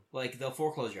 true. Like, they'll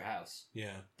foreclose your house.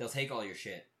 Yeah. They'll take all your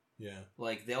shit. Yeah.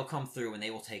 Like, they'll come through and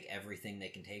they will take everything they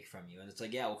can take from you. And it's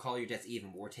like, yeah, we'll call your debts even,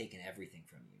 but we're taking everything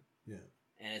from you. Yeah.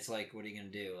 And it's like, what are you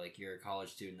going to do? Like, you're a college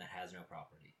student that has no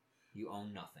property. You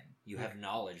own nothing. You have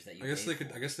knowledge that you I guess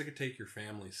they could take your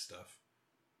family's stuff.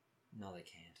 No, they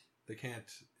can't. They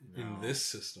can't in this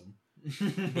system.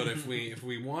 But if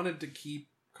we wanted to keep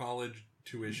college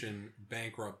tuition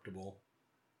bankruptable,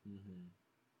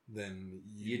 then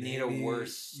you'd need a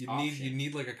worse option. You'd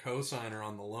need like a cosigner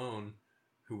on the loan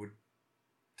who would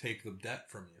take the debt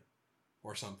from you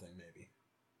or something, maybe.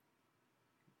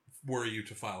 Were you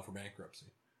to file for bankruptcy.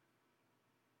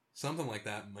 Something like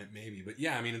that maybe. But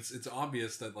yeah, I mean, it's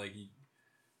obvious that, like,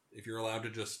 if you're allowed to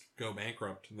just go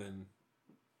bankrupt, then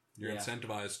you're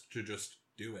incentivized to just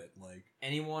do it. Like,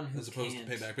 anyone who as opposed to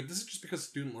pay back. But this is just because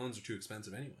student loans are too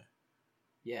expensive anyway.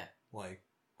 Yeah. Like,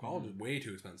 college is way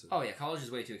too expensive. Oh yeah, college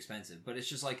is way too expensive. But it's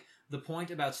just like, the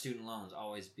point about student loans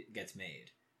always gets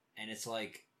made. And it's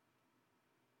like,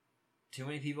 too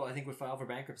many people, I think, would file for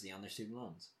bankruptcy on their student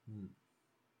loans.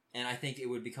 And I think it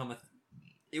would become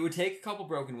it would take a couple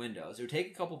broken windows. It would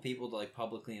take a couple people to, like,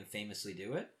 publicly and famously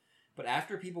do it. But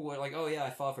after people were like, oh yeah, I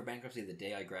filed for bankruptcy the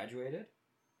day I graduated,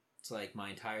 it's like my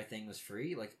entire thing was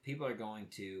free. Like, people are going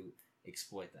to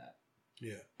exploit that.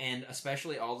 Yeah. And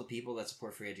especially all the people that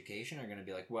support free education are going to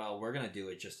be like, well, we're going to do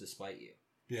it just to spite you.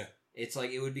 Yeah. It's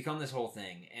like, it would become this whole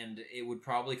thing, and it would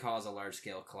probably cause a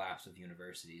large-scale collapse of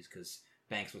universities, because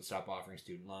banks would stop offering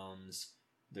student loans,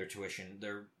 their tuition,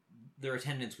 their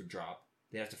attendance would drop.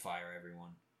 They'd have to fire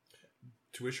everyone.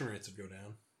 Tuition rates would go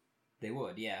down. They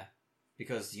would, yeah.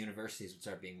 Because the universities would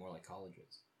start being more like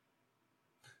colleges.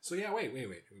 So yeah, wait.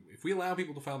 If we allow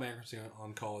people to file bankruptcy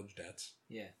on college debts,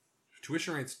 yeah,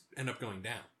 tuition rates end up going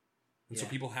down. And so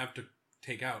Yeah. people have to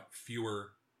take out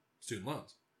fewer student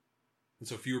loans. And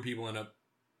so fewer people end up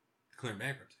declaring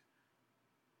bankruptcy.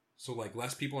 So like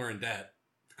less people are in debt,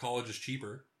 the college is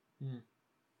cheaper.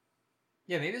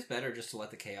 Yeah, maybe it's better just to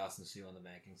let the chaos ensue on the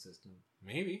banking system.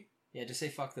 Maybe. Yeah, just say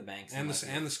fuck the banks. And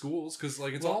the schools, because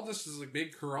like it's all just like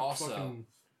big corrupt also, fucking...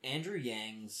 Andrew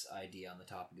Yang's idea on the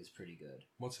topic is pretty good.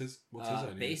 What's his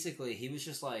idea? Basically, he was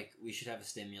just like, we should have a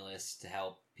stimulus to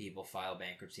help people file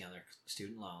bankruptcy on their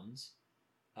student loans.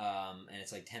 And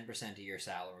it's like 10% of your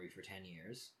salary for 10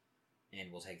 years.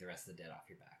 And we'll take the rest of the debt off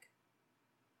your back.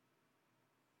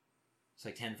 It's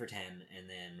like 10 for 10, and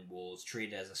then we'll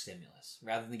treat it as a stimulus.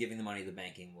 Rather than giving the money to the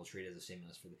banking, we'll treat it as a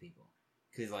stimulus for the people.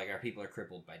 Because like our people are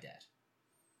crippled by debt.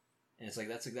 And it's like,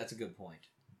 that's a good point.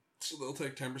 So they'll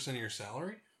take 10% of your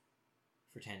salary?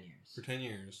 For 10 years. For 10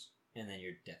 years. And then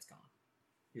your debt's gone.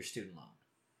 Your student loan.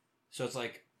 So it's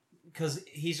like, because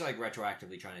he's like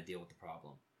retroactively trying to deal with the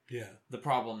problem. Yeah. The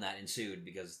problem that ensued,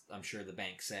 because I'm sure the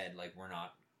bank said, like, we're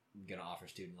not going to offer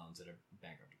student loans that are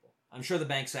bankruptable. I'm sure the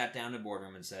bank sat down in a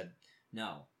boardroom and said,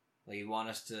 no. Like, you want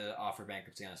us to offer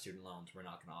bankruptcy on student loans, we're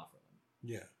not going to offer them.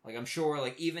 Yeah. Like, I'm sure,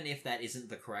 like, even if that isn't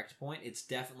the correct point, it's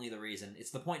definitely the reason,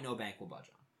 it's the point no bank will budge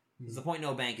on. It's the point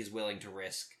no bank is willing to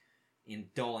risk in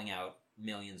doling out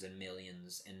millions and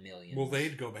millions and millions. Well,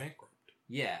 they'd go bankrupt.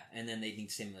 Yeah, and then they'd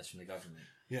need stimulus from the government.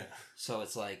 Yeah. So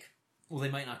it's like, well, they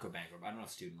might not go bankrupt. I don't know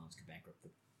if student loans could bankrupt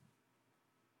them.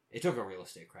 It took a real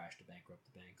estate crash to bankrupt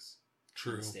the banks.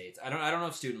 True. In the States. I don't know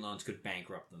if student loans could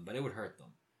bankrupt them, but it would hurt them.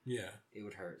 Yeah. It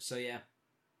would hurt. So yeah.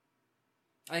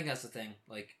 I think that's the thing.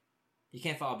 Like, you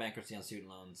can't file bankruptcy on student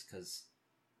loans because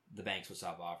the banks would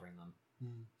stop offering them.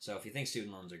 So if you think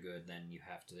student loans are good, then you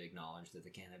have to acknowledge that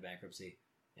they can't have bankruptcy.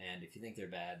 And if you think they're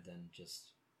bad, then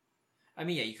just... I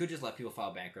mean, yeah, you could just let people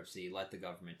file bankruptcy, let the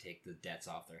government take the debts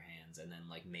off their hands, and then,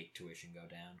 like, make tuition go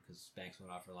down, because banks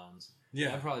won't offer loans. Yeah.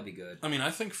 That'd probably be good. I mean,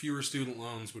 I think fewer student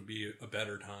loans would be a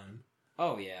better time.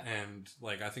 Oh, yeah. And,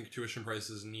 like, I think tuition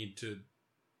prices need to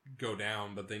go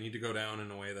down, but they need to go down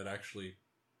in a way that actually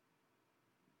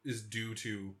is due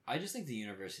to... I just think the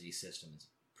university system is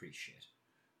pretty shit.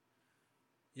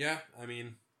 Yeah, I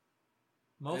mean...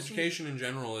 education in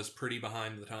general is pretty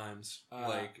behind the times.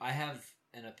 I have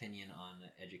an opinion on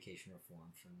education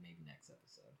reform for maybe next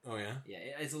episode. Oh yeah?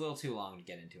 Yeah, it's a little too long to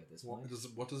get into at this point.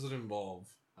 What does it involve?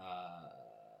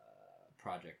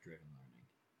 Project-driven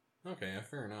learning. Okay, yeah,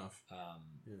 fair enough.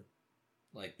 Yeah.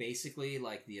 Like, basically,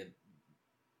 like,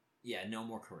 no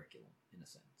more curriculum, in a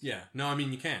sense. Yeah, no, I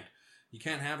mean, you can't. You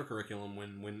can't have a curriculum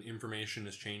when information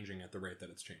is changing at the rate that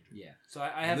it's changing. Yeah. So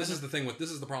I have... This is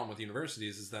the problem with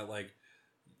universities, is that, like,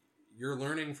 you're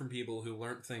learning from people who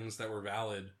learned things that were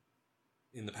valid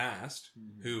in the past,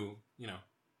 who, you know,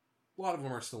 a lot of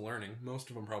them are still learning. Most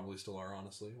of them probably still are,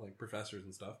 honestly, like professors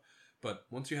and stuff. But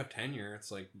once you have tenure,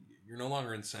 it's like you're no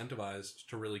longer incentivized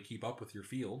to really keep up with your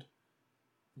field.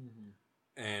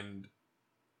 And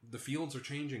the fields are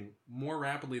changing more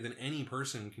rapidly than any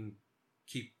person can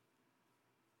keep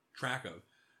track of.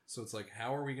 So it's like,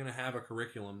 how are we going to have a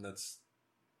curriculum that's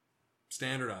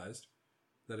standardized,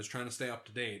 that is trying to stay up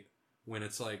to date, when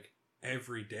it's like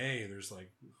every day there's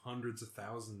like hundreds of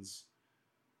thousands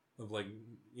of, like,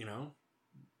 you know,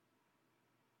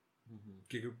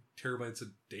 terabytes of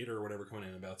data or whatever coming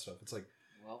in about stuff. It's like,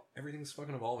 well, everything's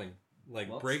fucking evolving. Like,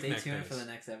 breakneck stay tuned pace. for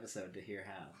the next episode to hear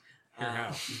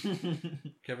how.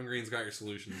 Kevin Green's got your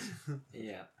solutions.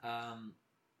 Yeah.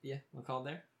 Yeah, we'll call it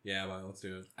there? Yeah, bye. Let's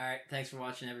do it. Alright, thanks for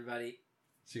watching, everybody.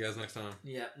 See you guys next time.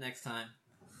 Yeah, next time.